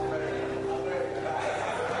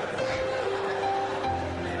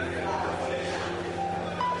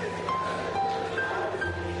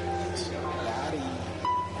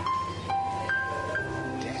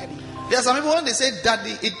 There are some people when they say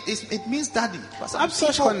daddy, it means daddy. But some Há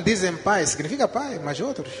pessoas people, quando dizem pai, significa pai, mas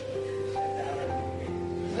outros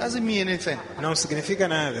it doesn't mean anything. não significa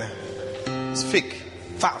nada. It's fake.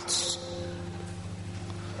 Falso.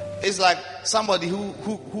 It's like somebody who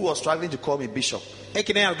was struggling to call me bishop É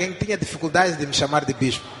que nem alguém que tinha dificuldade de me chamar de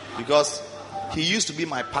bispo, because he used to be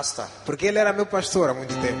my pastor, porque ele era meu pastor há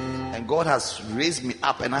muito tempo. and God has raised me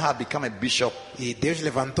up, and I have become a bishop, E Deus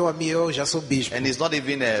levantou a mim, eu já sou bispo. and he's not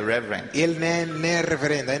even a reverend. Ele nem é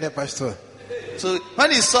reverendo, ainda é pastor. So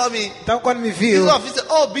when he saw me, Então quando me he viu, said,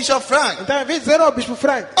 "Oh, Bishop Frank! então em vez de dizer, bispo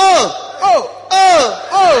Frank,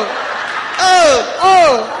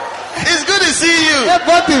 It's good to see you. é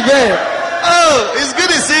bom te ver. Oh, it's good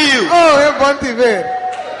to see you. É bom te ver.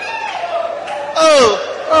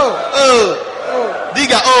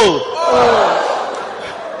 Diga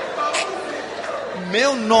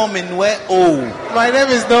Meu nome não é O. My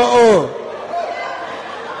name is no O.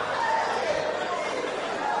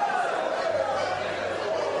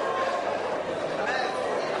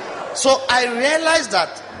 So I realized that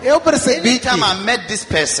Eu percebi que anytime I met this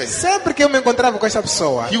person, sempre que eu me encontrava com essa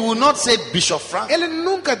pessoa, he will not say Bishop Frank. ele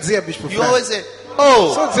nunca dizia bispo You Frank. always say,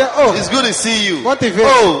 Só dizia, it's good to see you. bom te ver.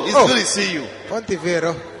 It's good to see you. Bom te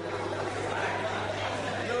ver,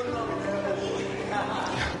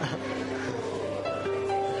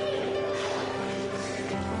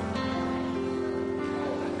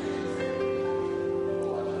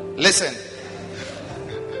 Listen,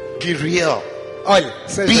 be real. Olha,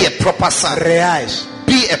 Be a seja proper son. reais.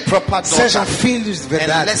 be a proper Sejam daughter. filhos de And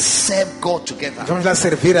verdade. let's serve God together. Vamos lá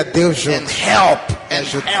servir a Deus And juntos. help. And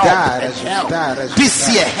Ajudar, help. And help. ajudar. This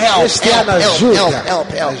year, help. Este Help. ano Help. ajuda.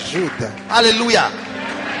 Help. Help. Ajuda. Hallelujah.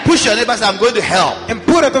 Push your neighbor and say, I'm going to help.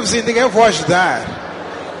 Empurra teu vizinho, diga, eu vou ajudar.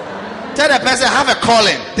 Tell the person, I have a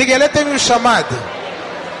calling. Diga, ele tem um chamado.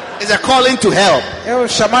 It's a calling to help. É um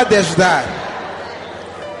chamado de ajudar.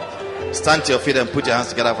 Stand to your feet and put your hands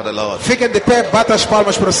together for the Lord. Fiquem de pé, bata as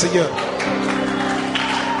palmas para o Senhor.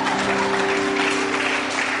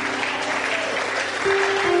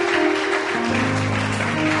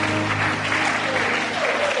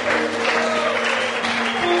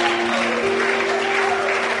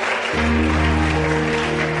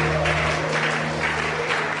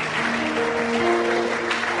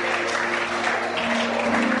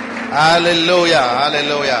 Hallelujah.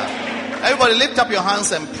 Hallelujah. Everybody lift up your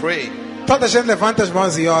hands and pray. Toda a gente levanta as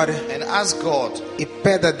mãos e ore. And ask God E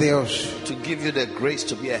pede a Deus to give you the grace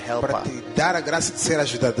to be a para helper. te dar a graça de ser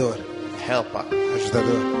ajudador. Helper.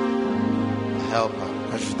 Ajudador. Helper.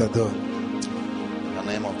 Ajudador. In the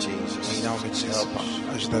name of Jesus. Em nome de Jesus. Helper.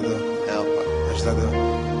 Ajudador. Helper. Ajudador.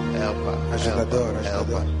 Helper. Ajudador. Helper. Ajudador.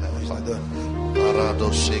 Helper. Ajudador.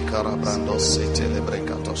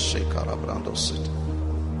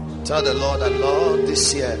 Tell the Lord that, Lord,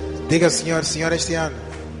 this year, Diga, Senhor, Senhor, este ano,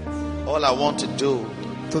 all I want to do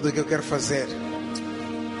tudo o que eu quero fazer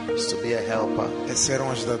is to be a helper. é ser um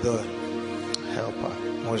ajudador. Helper.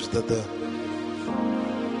 Um ajudador.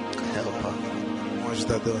 Helper. Um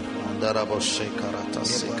ajudador.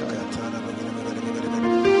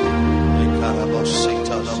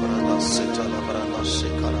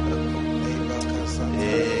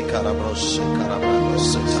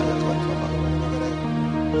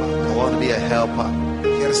 I want to be a helper.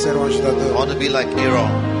 Quero ser um I ajudador. want to be like Aaron.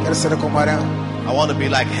 Quero ser como Arão. I want to be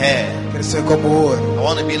like Hur. Quero ser como Ur. I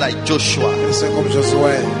want to be like Joshua. Quero ser como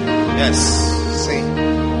Josué. Yes. Sim.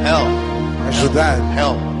 Help. Ajudar.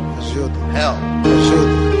 Help. Ajuda. Help.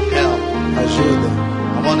 Ajuda. Help. Ajuda.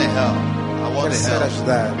 I want to help. I want Quero to ser help.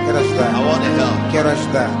 ajudar. Quero I ajudar. want to help. Quero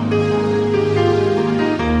ajudar.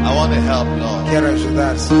 I want to help, Lord. Quero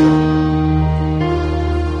ajudar, Senhor.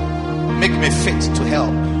 Make me fit to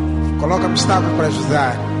help. Coloca-me estável para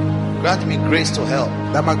ajudar. Grant me grace to help.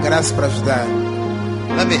 Dá-me a graça para ajudar.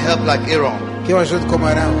 Let me help like Aaron. Que eu ajude como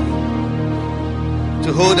Arão.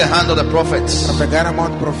 To hold the hand of the prophets. Para pegar a mão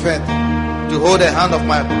do profeta. To hold the hand of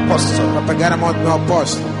my apostle. Para pegar a mão do meu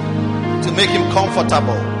apóstolo. To make him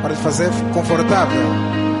comfortable. Para te fazer confortável.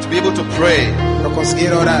 To be able to pray. Para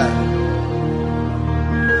conseguir orar.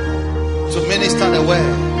 To minister the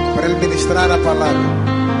word. Para ele ministrar a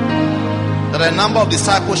palavra. That the number of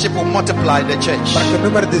discipleship will multiply in the church. Para que o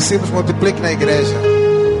número de discípulos multiplique na igreja.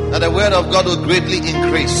 That the word of God will greatly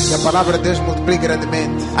increase. Que a palavra de Deus multiplique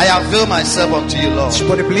grandemente. I avail myself unto you, Lord.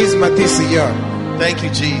 Disponibilize-me a ti, Senhor. Thank you,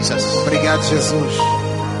 Jesus. Obrigado, Jesus.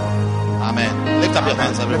 Amen. Lift up your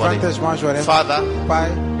hands, everybody. Levanta as mãos, oremos. Father,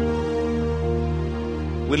 Pai,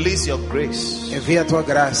 release your grace envia a tua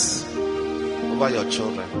graça over your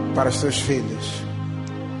children para os teus filhos.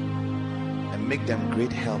 and make them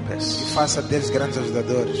great E helpers. faça deles grandes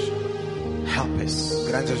ajudadores. Helpers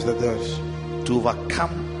Grandes ajudadores. to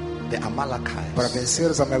overcome the Para Amalekites,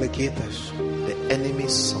 vencer os amalequitas. the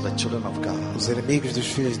enemies of the children of God, Os inimigos dos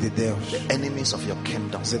filhos de Deus. enemies of your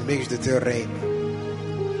kingdom. Os inimigos do teu reino.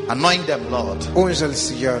 Anoint them, Lord. Unja-lhes,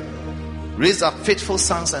 Senhor. Raise up faithful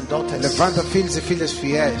sons and daughters, Levanta filhos e filhas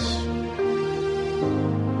fiéis.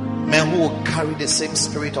 men who will carry the same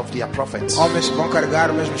spirit of their prophets Homens que vão carregar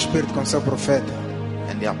o mesmo espírito com seu profeta.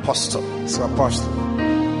 and the apostle, Seu apóstolo.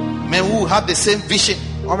 men who have the same vision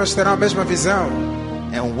Homens que terão a mesma visão.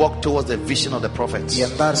 and walk towards the vision of the prophets. E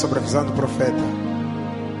andar sobre a visão do profeta.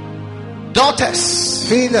 Daughters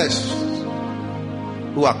Filhas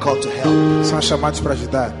who are called to help. são chamados para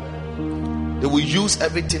ajudar. They will use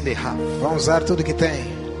everything they have, Vão usar tudo que têm.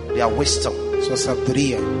 their wisdom, Sua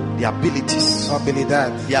sabedoria. their abilities, Sua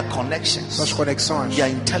habilidade. their connections, Suas conexões. their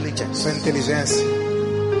intelligence. Sua inteligência.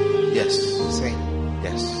 Yes, Sim.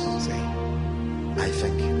 yes. Sim. I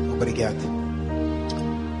thank you. Obrigado.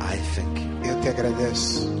 I thank you. Eu te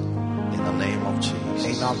agradeço. In the name of Em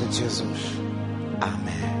Jesus. nome de Jesus.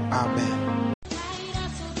 Amen. Amém.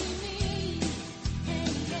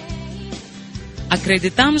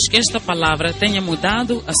 Acreditamos que esta palavra tenha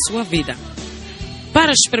mudado a sua vida.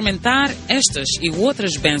 Para experimentar estas e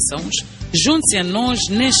outras bênçãos, junte-se a nós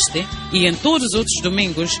neste e em todos os outros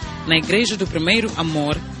domingos na Igreja do Primeiro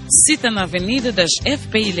Amor, cita na Avenida das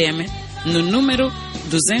FPILM, no número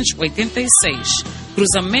 286,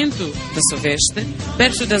 cruzamento da Soveste,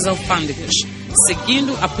 perto das Alfândegas.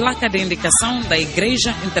 seguindo a placa de indicação da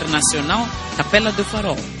Igreja Internacional Capela do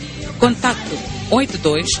Farol. Contato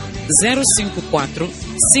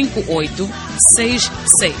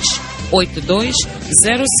 82054-5866.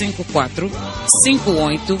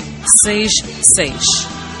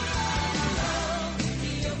 82054-5866.